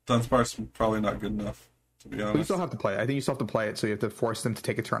Dunsparce probably not good enough, to be honest. But you still have to play it. I think you still have to play it, so you have to force them to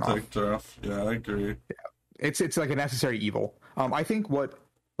take a turn off. Yeah, I agree. Yeah. It's like a necessary evil. I think what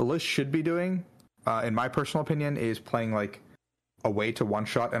the list should be doing, in my personal opinion, is playing like a way to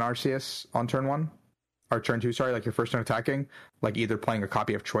one-shot an Arceus on turn 1. Or turn 2, sorry, like your first turn attacking. Like either playing a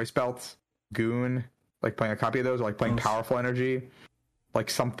copy of Choice Belt, Goon, like playing a copy of those, or like playing Powerful Energy.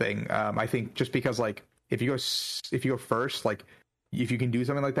 Like something. I think just because like if you go first, like if you can do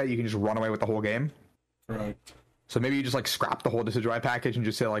something like that, you can just run away with the whole game. Correct. So maybe you just like scrap the whole Decidueye package and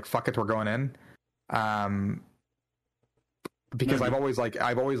just say like, fuck it, we're going in. Because I've always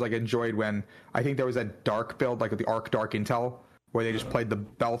enjoyed when I think there was that dark build, like the Arc Dark Intel, where they just played the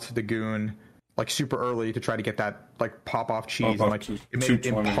Belt, the Goon, like super early to try to get that like pop off cheese, and like it made it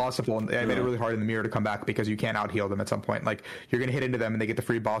impossible, and it made it really hard in the mirror to come back because you can't out heal them at some point. Like you're gonna hit into them and they get the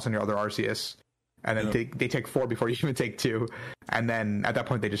free boss on your other Arceus, and then they take 4 before you even take 2, and then at that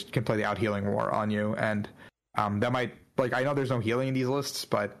point they just can play the out healing war on you, and that might, like, I know there's no healing in these lists,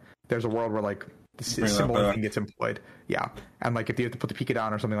 but there's a world where like the symbol thing gets employed. Yeah. And like if you have to put the Pika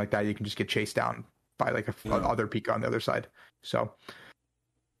down or something like that, you can just get chased down by like other Pika on the other side. So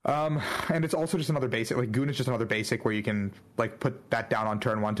and it's also just another basic, like Goon is just another basic where you can like put that down on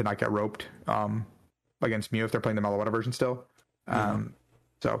turn 1 to not get roped against Mew if they're playing the Meloetta version still.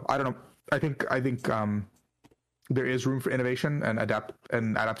 So I don't know. I think there is room for innovation and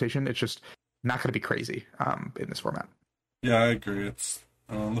adaptation. It's just not going to be crazy in this format. Yeah, I agree. It's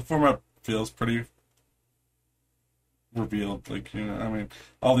the format feels pretty revealed. Like, you know, I mean,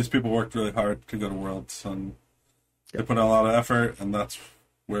 all these people worked really hard to go to Worlds, and they put in a lot of effort, and that's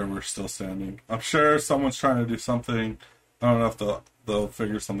where we're still standing. I'm sure someone's trying to do something. I don't know if they'll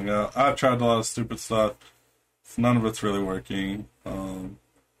figure something out. I've tried a lot of stupid stuff. None of it's really working.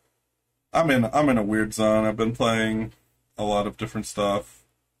 I'm in a weird zone. I've been playing a lot of different stuff,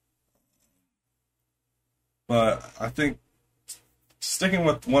 but I think sticking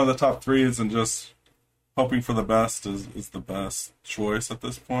with one of the top 3s and just hoping for the best is the best choice at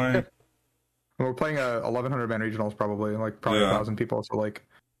this point. Yeah. We're playing a 1,100 man regionals, probably 1,000 people. So like,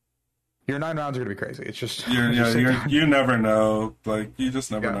 your 9 rounds are gonna be crazy. It's just you never know. Like, you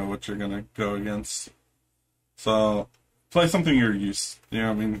just never know what you're gonna go against. So play something you're used. You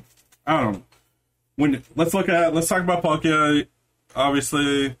know what I mean? I don't know. Let's talk about Palkia.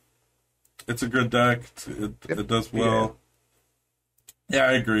 Obviously, it's a good deck. It does well. Yeah,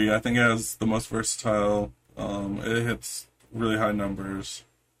 I agree. I think it has the most versatile. It hits really high numbers.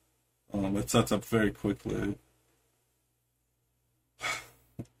 It sets up very quickly.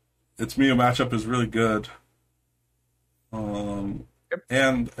 Its Mew matchup is really good. Yep.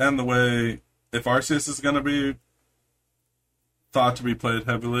 And the way, if Arceus is going to be thought to be played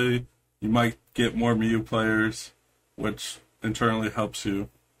heavily, you might get more Mew players, which internally helps you.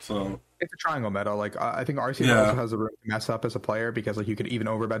 So It's a triangle meta. Like I think Arceus yeah, also has the room to mess up as a player because like you could even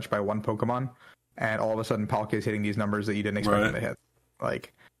overbench by one Pokemon, and all of a sudden Palkia is hitting these numbers that you didn't expect him right. to hit.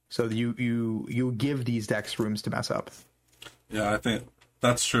 Like so you give these decks rooms to mess up. Yeah, I think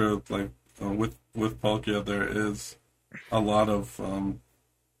that's true. Like with Palkia, there is a lot of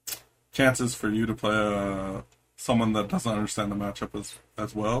chances for you to play someone that doesn't understand the matchup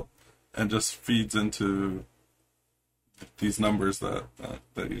as well, and just feeds into these numbers that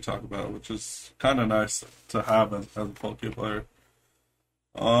you talk about, which is kind of nice to have as a Palkia player.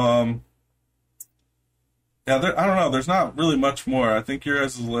 Yeah, I don't know. There's not really much more. I think your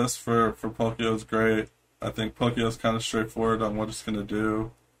guys' list for Palkia is great. I think Palkia is kind of straightforward on what it's going to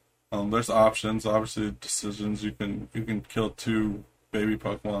do. There's options, obviously decisions. You can kill two baby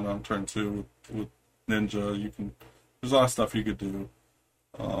Pokemon on turn two with Ninja. There's a lot of stuff you could do.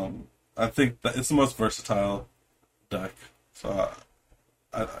 I think that it's the most versatile deck. So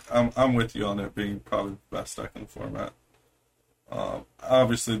I'm with you on it being probably the best deck in the format.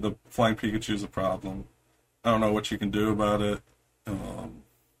 Obviously the Flying Pikachu is a problem. I don't know what you can do about it.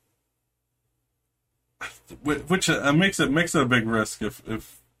 Which makes it a big risk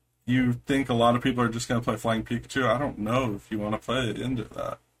if you think a lot of people are just going to play Flying Pikachu. I don't know if you want to play it into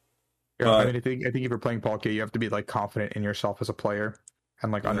that. Yeah, But I think if you're playing Palkia, you have to be like confident in yourself as a player,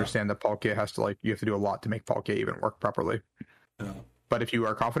 and like yeah, understand that Palkia has to like you have to do a lot to make Palkia even work properly. yeah, But if you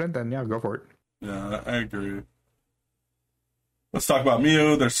are confident, then yeah, go for it. yeah, I agree. Let's talk about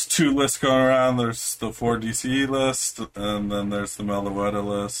Mew. There's two lists going around. There's the 4 DCE list, and then there's the Meloetta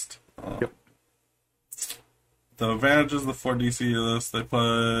list. Yep. The advantages of the 4 DCE list, they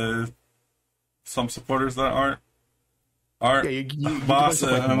play some supporters that aren't Yeah, you get to play boss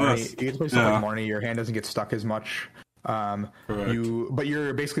stuff like and Marnie. this. You get to play stuff Yeah, like Marnie. Your hand doesn't get stuck as much. correct. But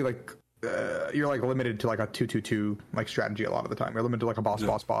you're basically like you're like limited to like a 2-2-2 like strategy a lot of the time. You're limited to like a boss, Yeah,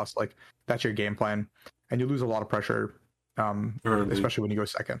 boss, boss. Like that's your game plan, and you lose a lot of pressure, early. especially when you go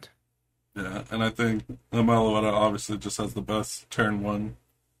second. Yeah, and I think the Meloetta obviously just has the best turn one,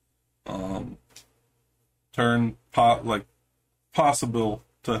 um, possible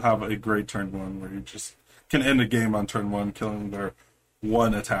to have a great turn one where you just can end a game on turn one, killing their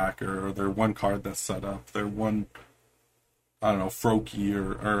one attacker or their one card that's set up, their one, I don't know, Froakie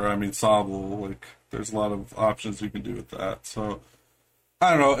or I mean Sobble. Like there's a lot of options you can do with that. So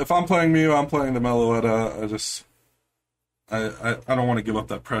I don't know, if I'm playing Mew, I'm playing the Meloetta. I don't want to give up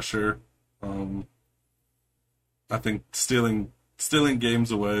that pressure. I think stealing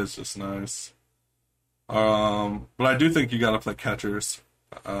games away is just nice. But I do think you got to play catchers.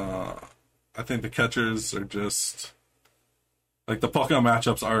 I think the catchers are just like the Pokemon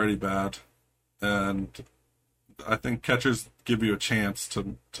matchup's already bad, and I think catchers give you a chance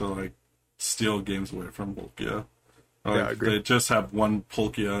to like steal games away from Palkia. Like, Yeah, I agree. they just have one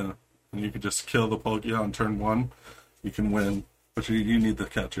Palkia, and you can just kill the Palkia on turn one. You can win, but you need the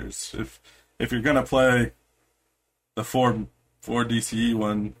catchers. If you're gonna play the 4 DCE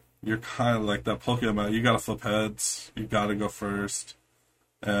one, you're kind of like that Pokemon. You gotta flip heads. You gotta go first,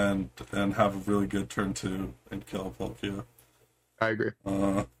 and have a really good turn two and kill a Palkia. I agree.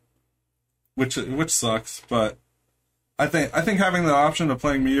 Which sucks, but I think having the option of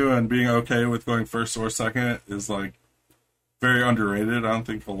playing Mew and being okay with going first or second is like very underrated. I don't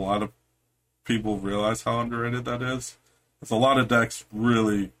think a lot of people realize how underrated that is. Because a lot of decks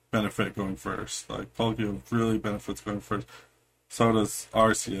really benefit going first. Like Palkia really benefits going first. So does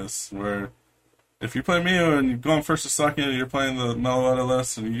Arceus, where if you play Mew and you're going first or second, you're playing the Meloetta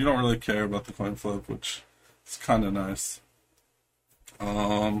list, and you don't really care about the coin flip, which is kind of nice.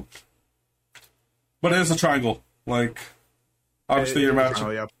 But it is a triangle. Like, obviously your matchup, Oh,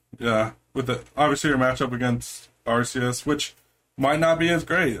 yeah. yeah, obviously your matchup against Arceus, which might not be as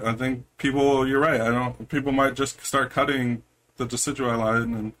great. I think you're right. People might just start cutting the Decidueye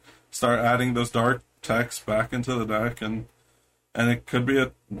line and start adding those dark techs back into the deck, and it could be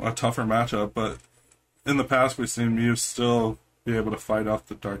a tougher matchup. But in the past, we've seen Mew still be able to fight off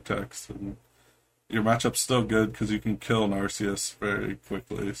the dark techs, and your matchup's still good because you can kill an Arceus very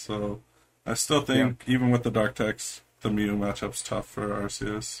quickly. So I still think even with the dark techs, the Mew matchup's tough for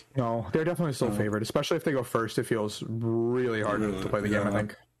Arceus. No, they're definitely still favored, especially if they go first. It feels really hard to play the game, I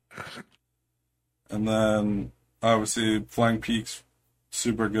think. And then obviously Flying Peaks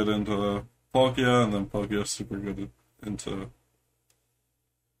super good into Palkia, and then Palkia super good into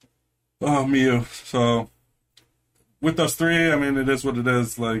Mew. So with those three, I mean, it is what it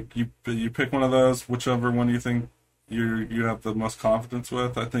is. Like you pick one of those, whichever one you think you have the most confidence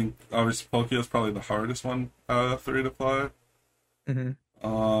with. I think obviously Palkia is probably the hardest one out of the three to play.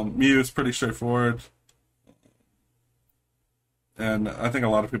 Mew is pretty straightforward, and I think a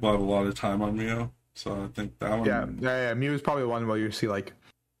lot of people have a lot of time on Mew. So I think that one. Yeah. Mew is probably the one where you see like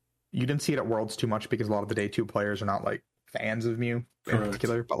you didn't see it at Worlds too much because a lot of the day 2 players are not like fans of Mew in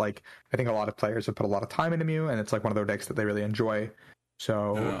particular, but like I think a lot of players have put a lot of time into Mew, and it's like one of their decks that they really enjoy.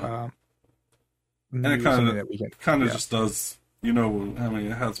 So, and it kind of just does, I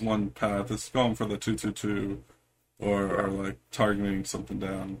mean, it has one path. It's going for the 2/2/2, or like targeting something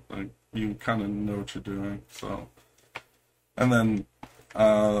down. Like you kind of know what you're doing. So, and then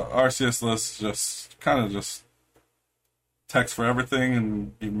RCS list just text for everything,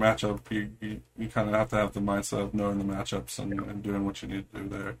 and you match up. You kind of have to have the mindset of knowing the matchups and doing what you need to do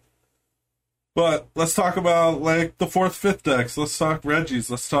there. But let's talk about like the 4th, 5th decks. Let's talk Regis.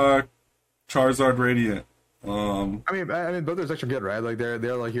 Let's talk Charizard Radiant. I mean, both those decks are good, right? Like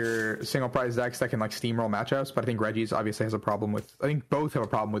they're like your single prize decks that can like steamroll matchups. But I think Regis obviously has a problem with. I think both have a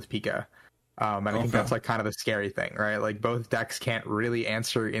problem with Pika. And I think that's like kind of the scary thing, right? Like both decks can't really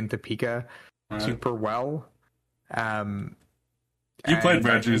answer into Pika super well. You played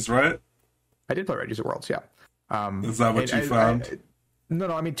Regis, right? I did play Regis at Worlds, yeah. Is that what you found?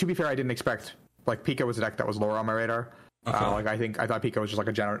 No. I mean, to be fair, I didn't expect like Pika was a deck that was lower on my radar. I thought Pika was just like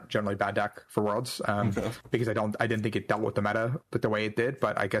a generally bad deck for Worlds because I didn't think it dealt with the meta but the way it did.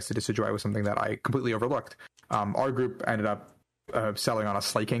 But I guess the Decidueye was something that I completely overlooked. Our group ended up selling on a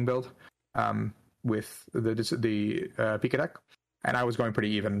Slaking build with the Pika deck, and I was going pretty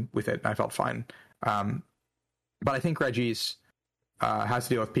even with it, and I felt fine. But I think Regis has to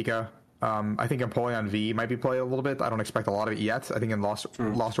deal with Pika. I think Empoleon V might be played a little bit. I don't expect a lot of it yet. I think in Lost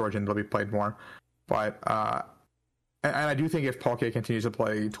Origin it'll be played more. But and I do think if Palkia continues to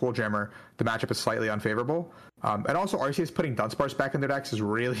play Tool Jammer, the matchup is slightly unfavorable. And also RCS putting Dunsparce back in their decks is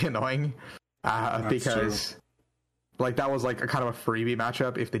really annoying because like that was like a kind of a freebie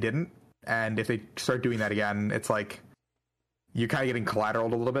matchup if they didn't. And if they start doing that again, it's like you're kind of getting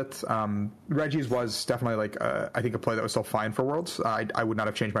collateraled a little bit. Regis was definitely like I think a play that was still fine for Worlds. I would not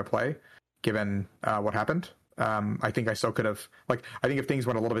have changed my play given what happened. I think I still could have I think if things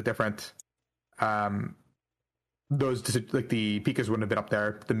went a little bit different, those like the Pikas wouldn't have been up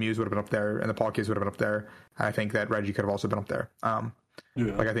there, the Mews would have been up there, and the Palkias would have been up there. And I think that Reggie could have also been up there.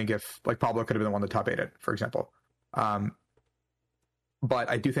 Like I think if like Pablo could have been the one that top 8 it, for example. But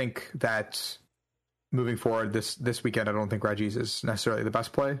I do think that moving forward this weekend, I don't think Regis is necessarily the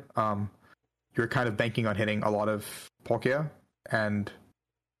best play. You're kind of banking on hitting a lot of Palkia and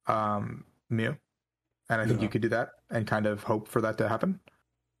Mew, and I think you could do that and kind of hope for that to happen.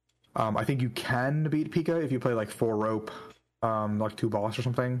 I think you can beat Pika if you play like 4 rope, like 2 boss or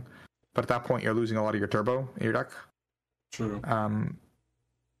something. But at that point, you're losing a lot of your turbo in your deck. True.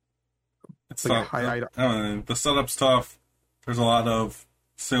 It's like, the setup's tough. There's a lot of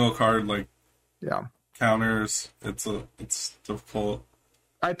single card counters. It's difficult.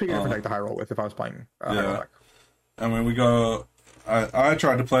 I'd pick a different deck to high roll with if I was playing high roll deck. And when we go, I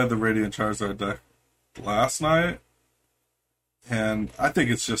tried to play the Radiant Charizard deck last night, and I think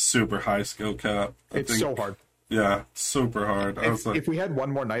it's just super high skill cap. It's so hard. Yeah, super hard. If we had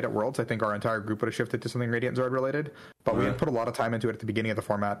one more night at Worlds, I think our entire group would have shifted to something Radiant Zord related. But we had put a lot of time into it at the beginning of the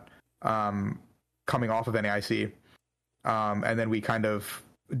format, coming off of NAIC. And then we kind of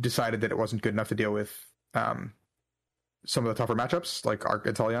decided that it wasn't good enough to deal with some of the tougher matchups, like Arc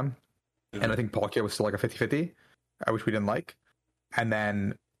Inteleon. Yeah. And I think Palkia was still like a 50-50, which we didn't like. And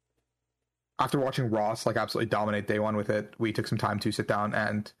then after watching Ross like absolutely dominate day 1 with it, we took some time to sit down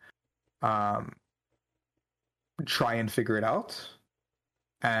and try and figure it out.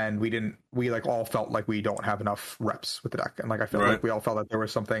 And we like all felt like we don't have enough reps with the deck. And like I feel like we all felt that there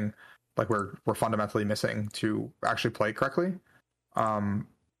was something like we're fundamentally missing to actually play correctly. But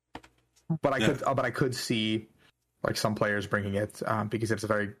I could see like some players bringing it because it's a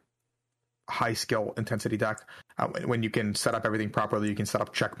very high skill intensity deck. When you can set up everything properly, you can set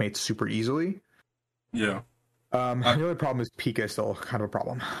up checkmates super easily. Yeah. The only problem is Pika is still kind of a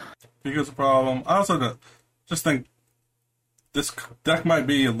problem. Pika's a problem. I also just think this deck might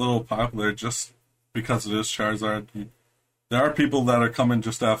be a little popular just because it is Charizard. There are people that are coming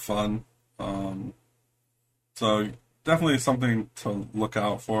just to have fun. So definitely something to look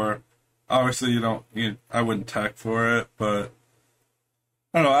out for. Obviously, I wouldn't tech for it, but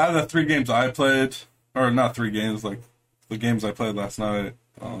I don't know. Out of the 3 games I played, or not 3 games, like the games I played last night,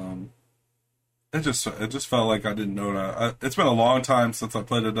 it just felt like I didn't know that. It's been a long time since I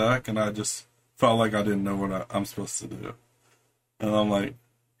played a deck, and I just felt like I didn't know what I'm supposed to do. And I'm like,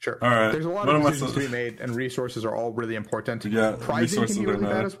 Sure. all right, There's a lot of decisions to be made, and resources are all really important. Yeah, Pricing can be really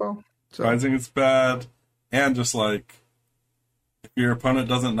bad as well. So. Pricing is bad, and just like if your opponent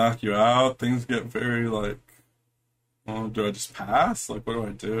doesn't knock you out, things get very like, oh, do I just pass? Like, what do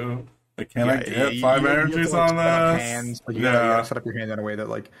I do? Like, can I get 5 energies on this? Hands. Like, you gotta set up your hand in a way that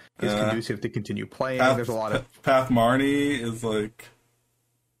like is conducive to continue playing. There's a lot of Path Marnie is like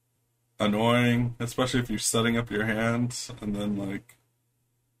annoying, especially if you're setting up your hands, and then like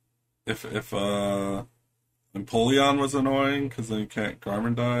if Empoleon was annoying because then you can't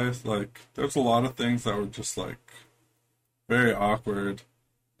Garmandize. Like, there's a lot of things that were just like very awkward,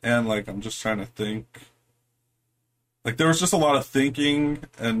 and like I'm just trying to think. Like, there was just a lot of thinking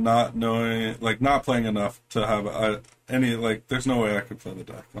and not knowing, like, not playing enough to have any, like, there's no way I could play the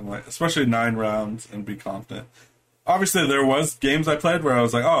deck. I'm like, especially 9 rounds and be confident. Obviously, there was games I played where I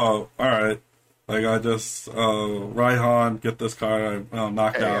was like, oh, all right. Like, I just, Raihan, get this card, I'm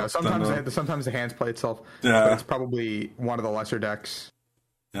knocked out. Sometimes the hands play itself. Yeah. But it's probably one of the lesser decks.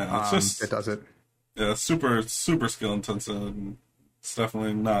 Yeah, it's just, it does it. Yeah, super, super skill intensive. And it's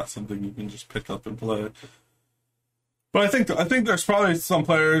definitely not something you can just pick up and play. But I think there's probably some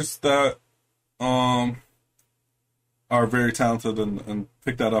players that are very talented and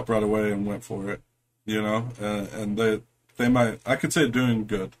picked that up right away and went for it, you know, and they might, I could say doing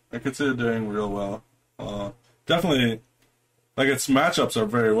good. I could say doing real well. Definitely, like, its matchups are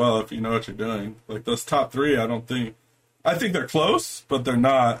very well if you know what you're doing. Like, those top 3, I think they're close, but they're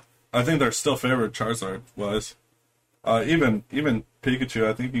not. I think they're still favored Charizard wise. Even Pikachu,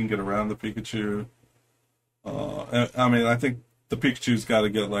 I think you can get around the Pikachu. I mean, I think the Pikachu's got to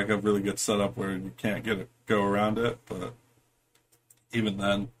get like a really good setup where you can't go around it. But even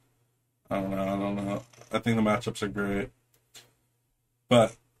then, I don't know. I think the matchups are great.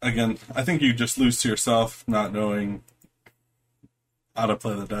 But again, I think you just lose to yourself not knowing how to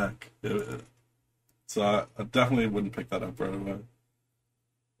play the deck. So I definitely wouldn't pick that up right away.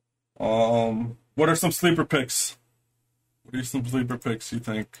 What are some sleeper picks? What are some sleeper picks you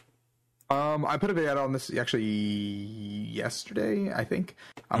think? I put a video out on this actually yesterday, I think.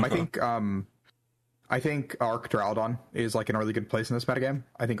 I think Arc Duraludon is like in a really good place in this metagame.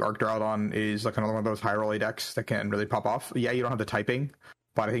 I think Arc Duraludon is like another one of those high roll decks that can really pop off. Yeah, you don't have the typing,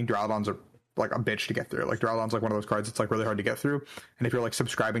 but I think Duraludons are like a bitch to get through. Like, Duraludon's like one of those cards that's like really hard to get through. And if you're like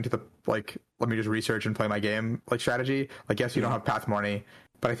subscribing to the like, let me just research and play my game like strategy, like, yes, you don't have Path Marnie,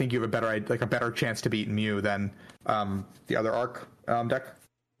 but I think you have a better chance to beat Mew than the other Arc deck.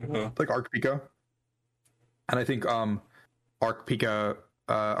 Like Arc Pika. And I think Arc Pika,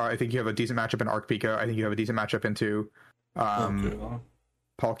 I think you have a decent matchup in Arc Pika. I think you have a decent matchup into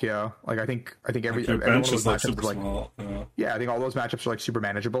Palkia. Like, I think every one of those matchups super like small. Yeah, I think all those matchups are like super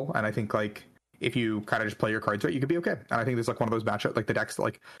manageable, and I think like if you kind of just play your cards right, you could be okay. And I think there's like one of those matchups, like the decks that,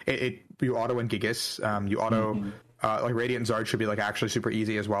 like you auto in Gigas, you auto like Radiant Zard should be like actually super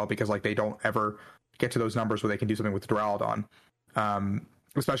easy as well, because like they don't ever get to those numbers where they can do something with Duraludon.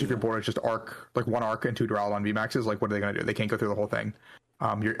 Especially if your board is just Arc, like 1 Arc and 2 Duraludon VMAXs, like what are they going to do? They can't go through the whole thing.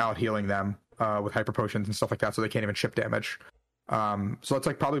 You're out healing them with Hyper Potions and stuff like that, so they can't even ship damage. So that's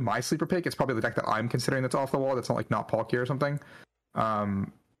like probably my sleeper pick. It's probably the deck that I'm considering that's off the wall. That's not like not Palkia or something.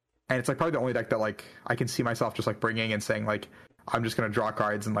 And it's like probably the only deck that like I can see myself just like bringing and saying like I'm just going to draw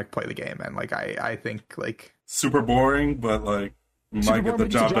cards and like play the game. And like I think like super boring, but like might get the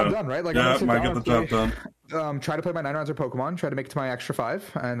job done, right? Like, yeah, might get the job done. Try to play my 9 rounds of Pokemon, try to make it to my extra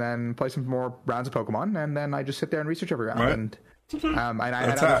 5, and then play some more rounds of Pokemon, and then I just sit there and research every round. Right. And I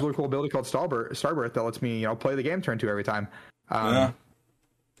have this really cool ability called Starbirth that lets me, you know, play the game turn 2 every time. And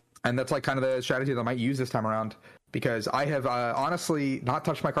that's like kind of the strategy that I might use this time around, because I have honestly not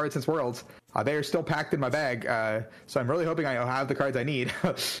touched my cards since Worlds. They are still packed in my bag, so I'm really hoping I have the cards I need.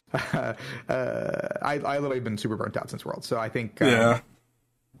 I literally been super burnt out since Worlds, so I think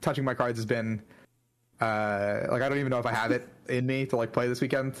touching my cards has been like I don't even know if I have it in me to like play this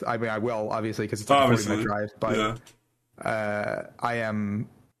weekend. I mean, I will obviously because it's like a 40-minute drive, but I am.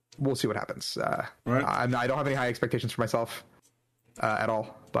 We'll see what happens. Right. I don't have any high expectations for myself at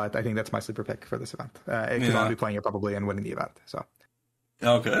all, but I think that's my sleeper pick for this event because I'll be playing it probably and winning the event. So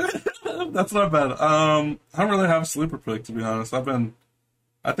okay, that's not bad. I don't really have a sleeper pick, to be honest. I think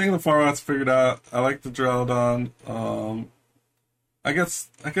the format's figured out. I like the Duraludon. I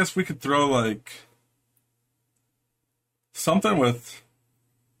guess we could throw like something with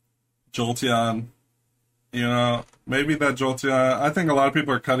Jolteon. You know, maybe that Jolteon. I think a lot of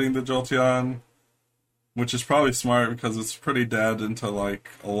people are cutting the Jolteon. which is probably smart because it's pretty dead into like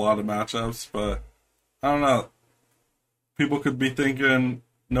a lot of matchups. But I don't know. People could be thinking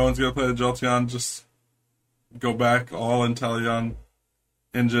no one's gonna play the Jolteon, just go back all Inteleon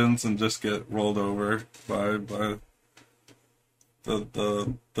engines and just get rolled over by the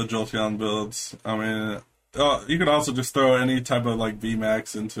Jolteon builds. I mean, you could also just throw any type of like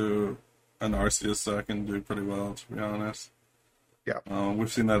VMAX into an Arceus deck and do pretty well, to be honest. Yeah.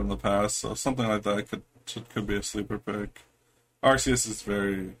 We've seen that in the past, so something like that could be a sleeper pick. Arceus is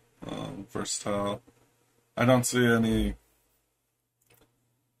very versatile. I don't see any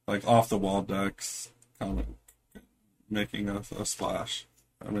like off the wall decks kind of making a splash.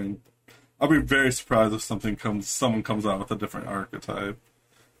 I mean, I'll be very surprised if someone comes out with a different archetype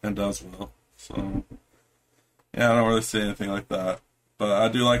and does well. So yeah, I don't really see anything like that. But I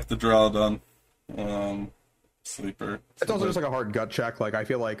do like the Duraludon sleeper. It's also just like a hard gut check. Like I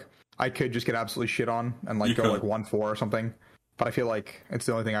feel like I could just get absolutely shit on and like go like 1-4 or something. But I feel like it's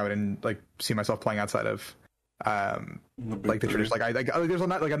the only thing I would like see myself playing outside of like the tradition. Like there's a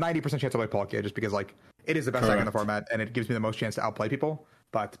 90% chance I'll play Palkia just because like it is the best deck in the format and it gives me the most chance to outplay people.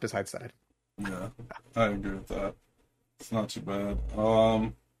 But besides that, yeah, I agree with that. It's not too bad.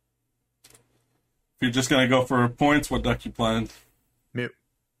 If you're just gonna go for points, what deck you playing? Mew.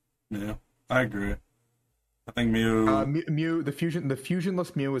 Yeah, I agree. I think Mew. Mew, the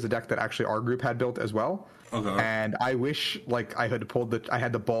fusionless Mew is a deck that actually our group had built as well. Okay. And I wish like I had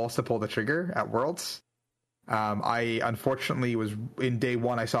the balls to pull the trigger at Worlds. I unfortunately was in day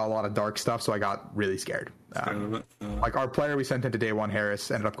one. I saw a lot of dark stuff, so I got really scared. Like our player we sent into day one, Harris,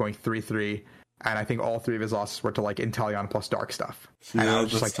 ended up going 3-3, and I think all three of his losses were to like Inteleon plus dark stuff. Yeah, and I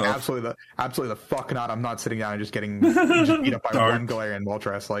was just like, tough. absolutely the fuck not. I'm not sitting down and just getting just beat up by one Galarian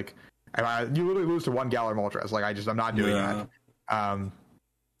Moltres. Like you literally lose to one Galar Moltres. Like I'm not doing that.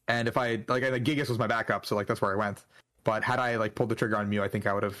 And if I like Gigas was my backup, so like that's where I went. But had I like pulled the trigger on Mew, I think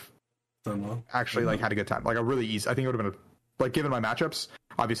I would have actually like had a good time. Like a really easy. I think it would have been like given my matchups.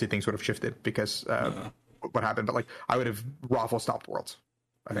 Obviously, things would have shifted because what happened. But like I would have raffle stopped Worlds.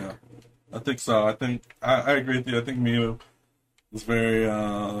 I think. Yeah, I think so. I think I agree with you. I think Mew is very.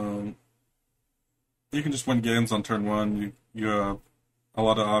 You can just win games on turn one. You have a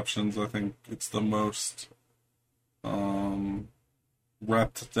lot of options. I think it's the most repped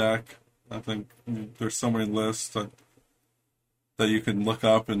deck. I think there's so many lists that you can look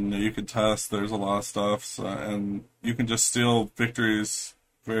up and you can test. There's a lot of stuff, so, and you can just steal victories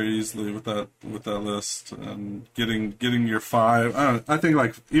very easily with that list. And getting your 5. I think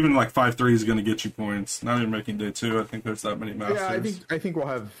like even like 5-3 is going to get you points. Now you're making day 2. I think there's that many masters. Yeah, I think we'll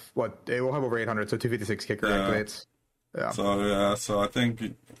have over 800, so 256 kicker activates. Yeah. So I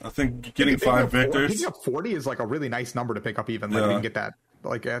think getting 5 victors. Picking up 40 is like a really nice number to pick up. Even like you can get that.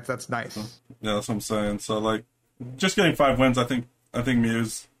 Like that's nice. Yeah, that's what I'm saying. So like, just getting 5 wins, I think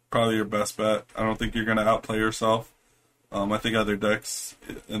Mew's probably your best bet. I don't think you're going to outplay yourself. I think other decks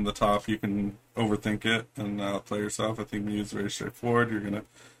in the top you can overthink it and outplay yourself. I think Mew's very straightforward. You're gonna,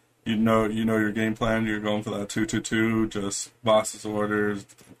 you know your game plan. You're going for that 2-2-2, just bosses, orders,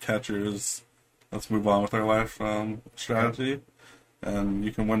 catchers. Let's move on with our life strategy, and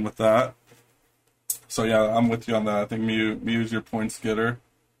you can win with that. So yeah, I'm with you on that. I think Mew's your points getter.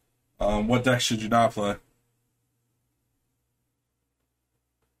 What deck should you not play?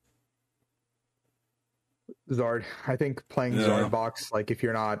 Zard. I think playing Zard box, like if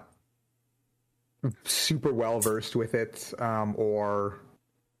you're not super well versed with it, or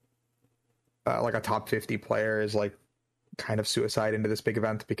like a top 50 player is like kind of suicide into this big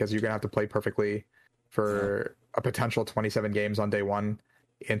event because you're gonna have to play perfectly for a potential 27 games on day 1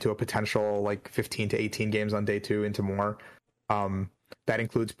 into a potential like 15 to 18 games on day 2 into more. That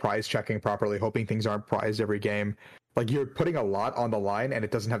includes prize checking properly, hoping things aren't prized every game. Like you're putting a lot on the line, and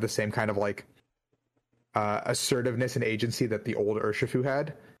it doesn't have the same kind of like assertiveness and agency that the old Urshifu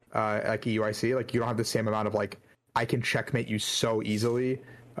had, like EUIC. Like you don't have the same amount of like I can checkmate you so easily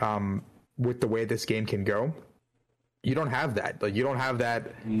with the way this game can go. You don't have that. Like you don't have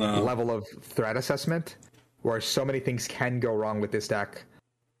that level of threat assessment where so many things can go wrong with this deck,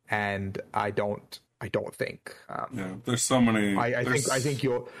 and I don't think. There's so many. I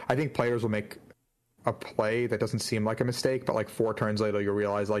think players will make a play that doesn't seem like a mistake, but like 4 turns later you'll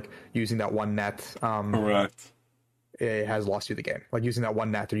realize like using that one net correct, it has lost you the game. Like using that one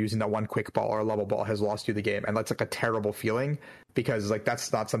net or using that one quick ball or a level ball has lost you the game, and that's like a terrible feeling because like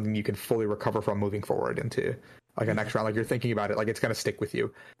that's not something you can fully recover from moving forward into like a next round. Like you're thinking about it, like it's gonna stick with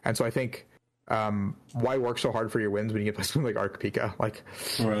you. And so I think why work so hard for your wins when you get play something like Arc Pika? Like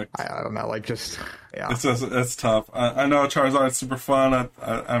correct. I don't know, like just it's tough. I know Charizard's super fun.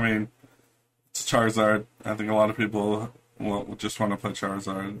 I mean, It's Charizard. I think a lot of people will just want to play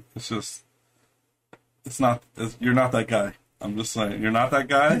Charizard. It's just, you're not that guy. I'm just saying, you're not that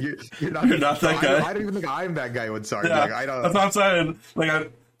guy. You're not that guy. I don't even think I'm that guy with Sark. Yeah, Like, I don't. that's what I'm saying.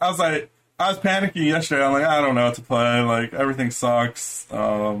 Like I was like, I was panicking yesterday. I'm like, I don't know what to play. Like everything sucks.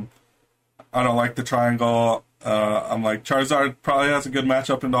 I don't like the triangle. I'm like, Charizard probably has a good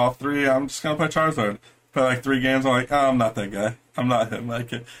matchup into all three. I'm just gonna play Charizard. Play like 3 games. I'm like, oh, I'm not that guy. I'm not him. Like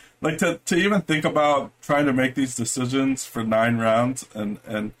to even think about trying to make these decisions for 9 rounds,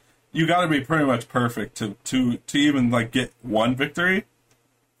 and you got to be pretty much perfect to even like get one victory.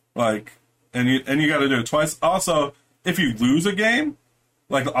 Like, and you got to do it twice. Also, if you lose a game,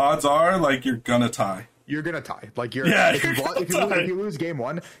 like the odds are like you're gonna tie. You're gonna tie. Like if you lose game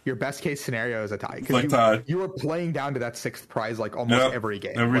 1, your best case scenario is a tie because you are playing down to that 6th prize like almost every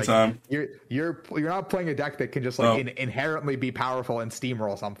game. Every time you're not playing a deck that can just like inherently be powerful and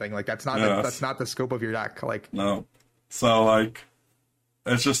steamroll something. Like that's not the scope of your deck. Like no, so like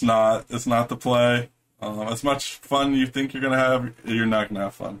it's just not. It's not the play. As much fun you think you're gonna have, you're not gonna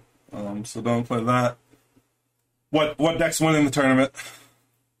have fun. So don't play that. What decks win in the tournament?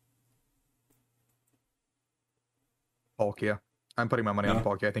 Palkia. I'm putting my money on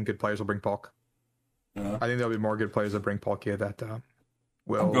Palkia. I think good players will bring Palk. Yeah. I think there'll be more good players that bring Palkia that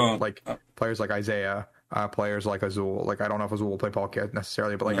will players like Isaiah, players like Azul. Like I don't know if Azul will play Palkia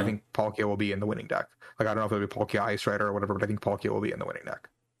necessarily, but like I think Palkia will be in the winning deck. Like I don't know if it'll be Palkia Ice Rider or whatever, but I think Palkia will be in the winning deck.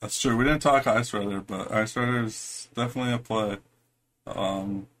 That's true. We didn't talk Ice Rider, but Ice Rider is definitely a play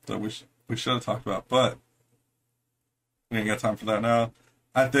that we should have talked about, but we ain't got time for that now.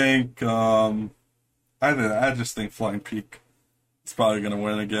 I think I just think Flying Peak is probably going to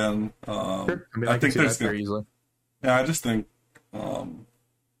win again. Sure. I think there's very easily. Yeah, I just think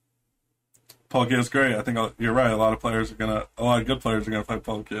Palkia is great. I think you're right. A lot of good players are gonna play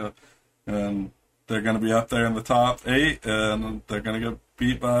Palkia, and they're gonna be up there in the top 8, and they're gonna get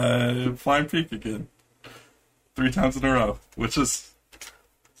beat by Flying Peak again 3 times in a row, which is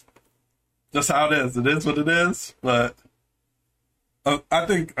just how it is. It is what it is. But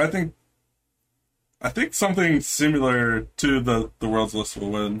I think something similar to the World's List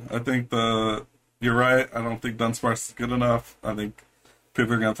will win. I think you're right. I don't think Dunsparce is good enough. I think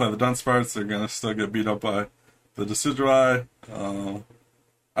people are going to play the Dunsparce. They're going to still get beat up by the Decidueye.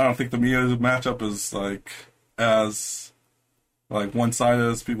 I don't think the Mew matchup is like as like one-sided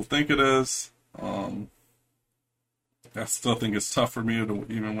as people think it is. I still think it's tough for Mew to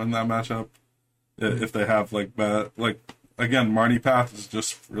even win that matchup if they have like bad again. Marnie Path is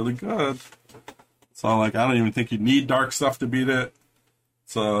just really good. So, like, I don't even think you need dark stuff to beat it.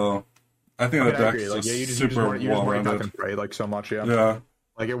 So, I think that deck's just super well-rounded. Like, so much, yeah. Yeah.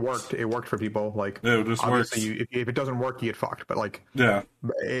 Like, it worked. It worked for people. Like, it just obviously, works. If it doesn't work, you get fucked. But, like, yeah,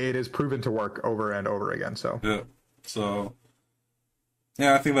 it is proven to work over and over again, so. Yeah. So,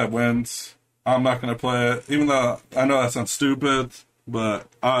 yeah, I think that wins. I'm not going to play it. Even though I know that sounds stupid, but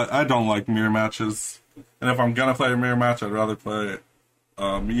I don't like mirror matches. And if I'm going to play a mirror match, I'd rather play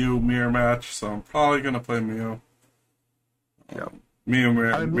Mew mirror match, so I'm probably gonna play Mew. Mew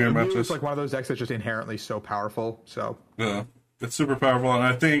mirror matches. It's like one of those decks that's just inherently so powerful. So yeah, it's super powerful, and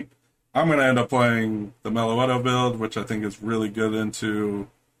I think I'm gonna end up playing the Meloetto build, which I think is really good into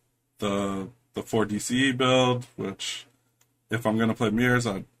the 4 DCE build. Which, if I'm gonna play mirrors,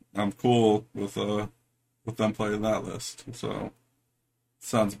 I'm cool with them playing that list. So it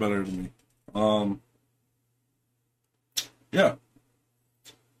sounds better to me. Yeah.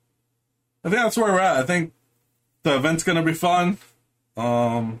 I think that's where we're at. I think the event's going to be fun.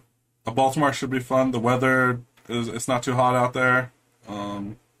 Baltimore should be fun. The weather it's not too hot out there.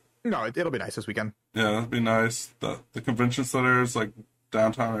 No, it'll be nice this weekend. Yeah, it'll be nice. The convention center is like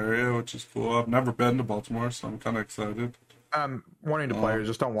downtown area, which is cool. I've never been to Baltimore, so I'm kind of excited. Warning to players: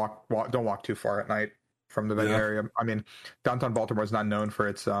 just don't walk too far at night from the event area. I mean, downtown Baltimore is not known for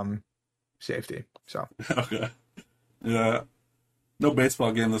its safety. So okay, yeah. No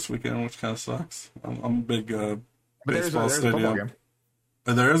baseball game this weekend, which kind of sucks. I'm a big baseball stadium. A football game.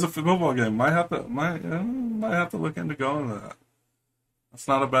 There is a football game. Might have to look into going to that. That's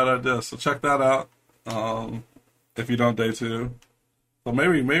not a bad idea. So check that out. If you don't day 2, so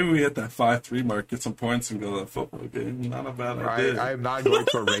maybe we hit that 5-3 mark, get some points, and go to that football game. Not a bad idea. I am not going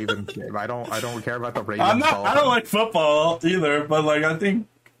to a Ravens game. I don't care about the Ravens. I don't like football either, but like I think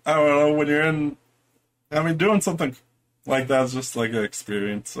I don't know when you're doing something like that's just like an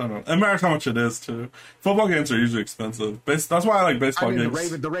experience. I don't know. It matters how much it is too. Football games are usually expensive. That's why I like baseball games.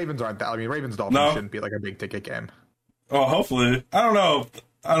 The Ravens aren't that. I mean, Ravens Dolphins shouldn't be like a big ticket game. Oh, hopefully. I don't know.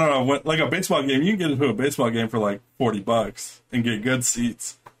 Like a baseball game, you can get into a baseball game for like $40 and get good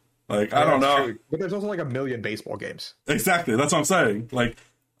seats. Like, I don't That's know. true. But there's also like a million baseball games. Exactly. That's what I'm saying. Like,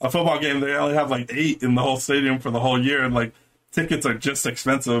 a football game, they only have like 8 in the whole stadium for the whole year, and like tickets are just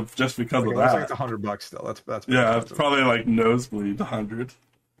expensive just because Like, of it looks like that. it's $100 still. That's pretty Yeah, it's expensive. probably like nosebleed 100.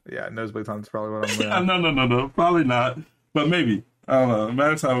 Yeah, nosebleed time's probably what I'm. Yeah, no, probably not. But maybe. I don't know. It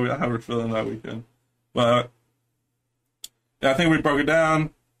matters how we're feeling that weekend. But yeah, I think we broke it down.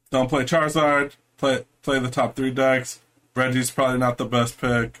 Don't play Charizard. Play the top 3 decks. Reggie's probably not the best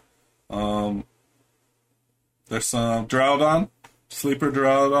pick. There's some Duraludon, sleeper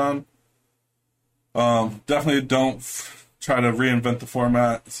Duraludon. Definitely don't try to reinvent the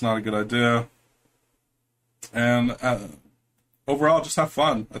format. It's not a good idea. And overall, just have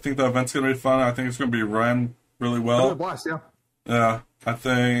fun. I think the event's going to be fun. I think it's going to be run really It's a well. blast, yeah. Yeah, I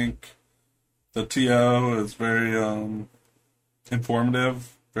think the TO is very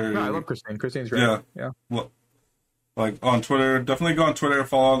informative. Very, No, I love Christine. Christine's great. Yeah. Yeah. like on Twitter. Definitely go on Twitter,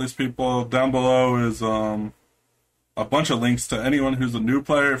 follow all these people. Down below is a bunch of links to anyone who's a new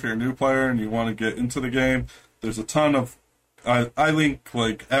player. If you're a new player and you want to get into the game, there's a ton of. I link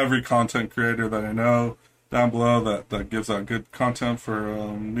like every content creator that I know down below that gives out good content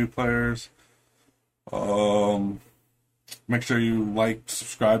for new players. Make sure you like,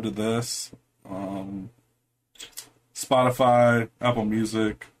 subscribe to this. Spotify, Apple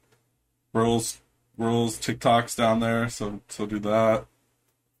Music, Rules TikTok's down there, so do that.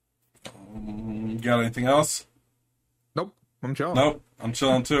 Got anything else? Nope. I'm chilling. Nope. I'm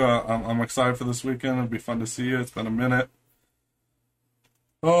chilling too. I'm excited for this weekend. It'll be fun to see you. It's been a minute.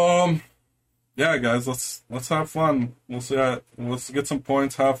 Yeah, guys, let's have fun. We'll see. Let's get some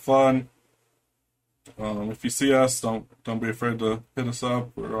points. Have fun. If you see us, don't be afraid to hit us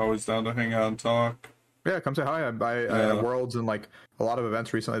up. We're always down to hang out and talk. Yeah, come say hi. I at Worlds and like a lot of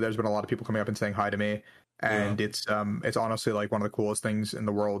events recently. There's been a lot of people coming up and saying hi to me, and it's honestly like one of the coolest things in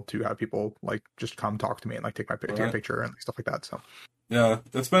the world to have people like just come talk to me and like take a picture and stuff like that. So yeah,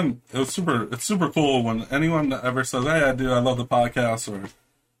 it's super cool when anyone ever says, "Hey, I love the podcast," or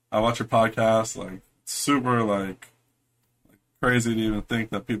 "I watch your podcast." Like, it's super like crazy to even think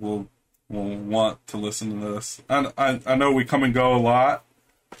that people will want to listen to this. And I know we come and go a lot.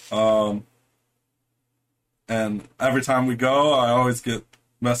 And every time we go, I always get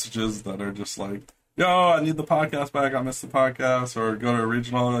messages that are just like, "Yo, I need the podcast back. I missed the podcast." Or go to a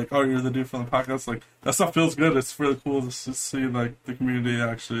regional, like, "Oh, you're the dude from the podcast." Like, that stuff feels good. It's really cool to see like the community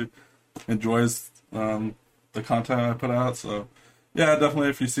actually enjoys the content I put out. So yeah, definitely.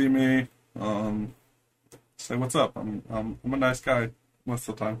 If you see me, say what's up. I'm a nice guy most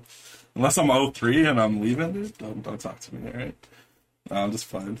of the time, unless I'm 03 and I'm leaving, dude. Don't talk to me, all right? No, I'm just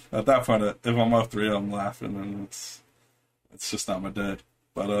fine. At that point, if I'm up 3, I'm laughing, and it's just not my day.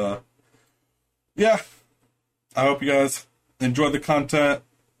 But yeah, I hope you guys enjoy the content.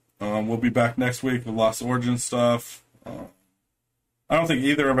 We'll be back next week with Lost Origin stuff. I don't think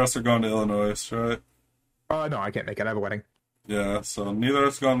either of us are going to Illinois, right? no, I can't make it. I have a wedding. Yeah, so neither of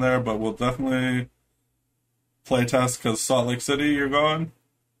us going there, but we'll definitely play test because Salt Lake City, you're going?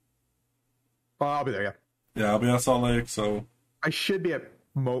 I'll be there. Yeah. Yeah, I'll be at Salt Lake, so. I should be at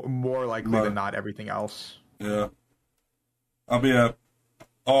more likely than not everything else. Yeah. I'll be at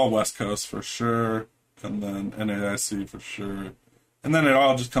all West Coast for sure, and then NAIC for sure. And then it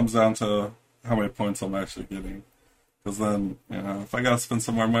all just comes down to how many points I'm actually getting. Because then, if I gotta spend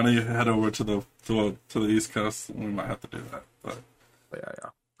some more money, head over to the East Coast, we might have to do that. But yeah.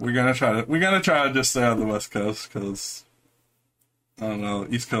 we're gonna try to just stay on the West Coast, because I don't know,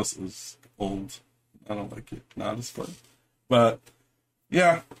 East Coast is old. I don't like it. Not as fun. But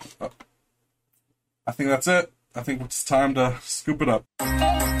yeah, I think that's it. I think it's time to scoop it up.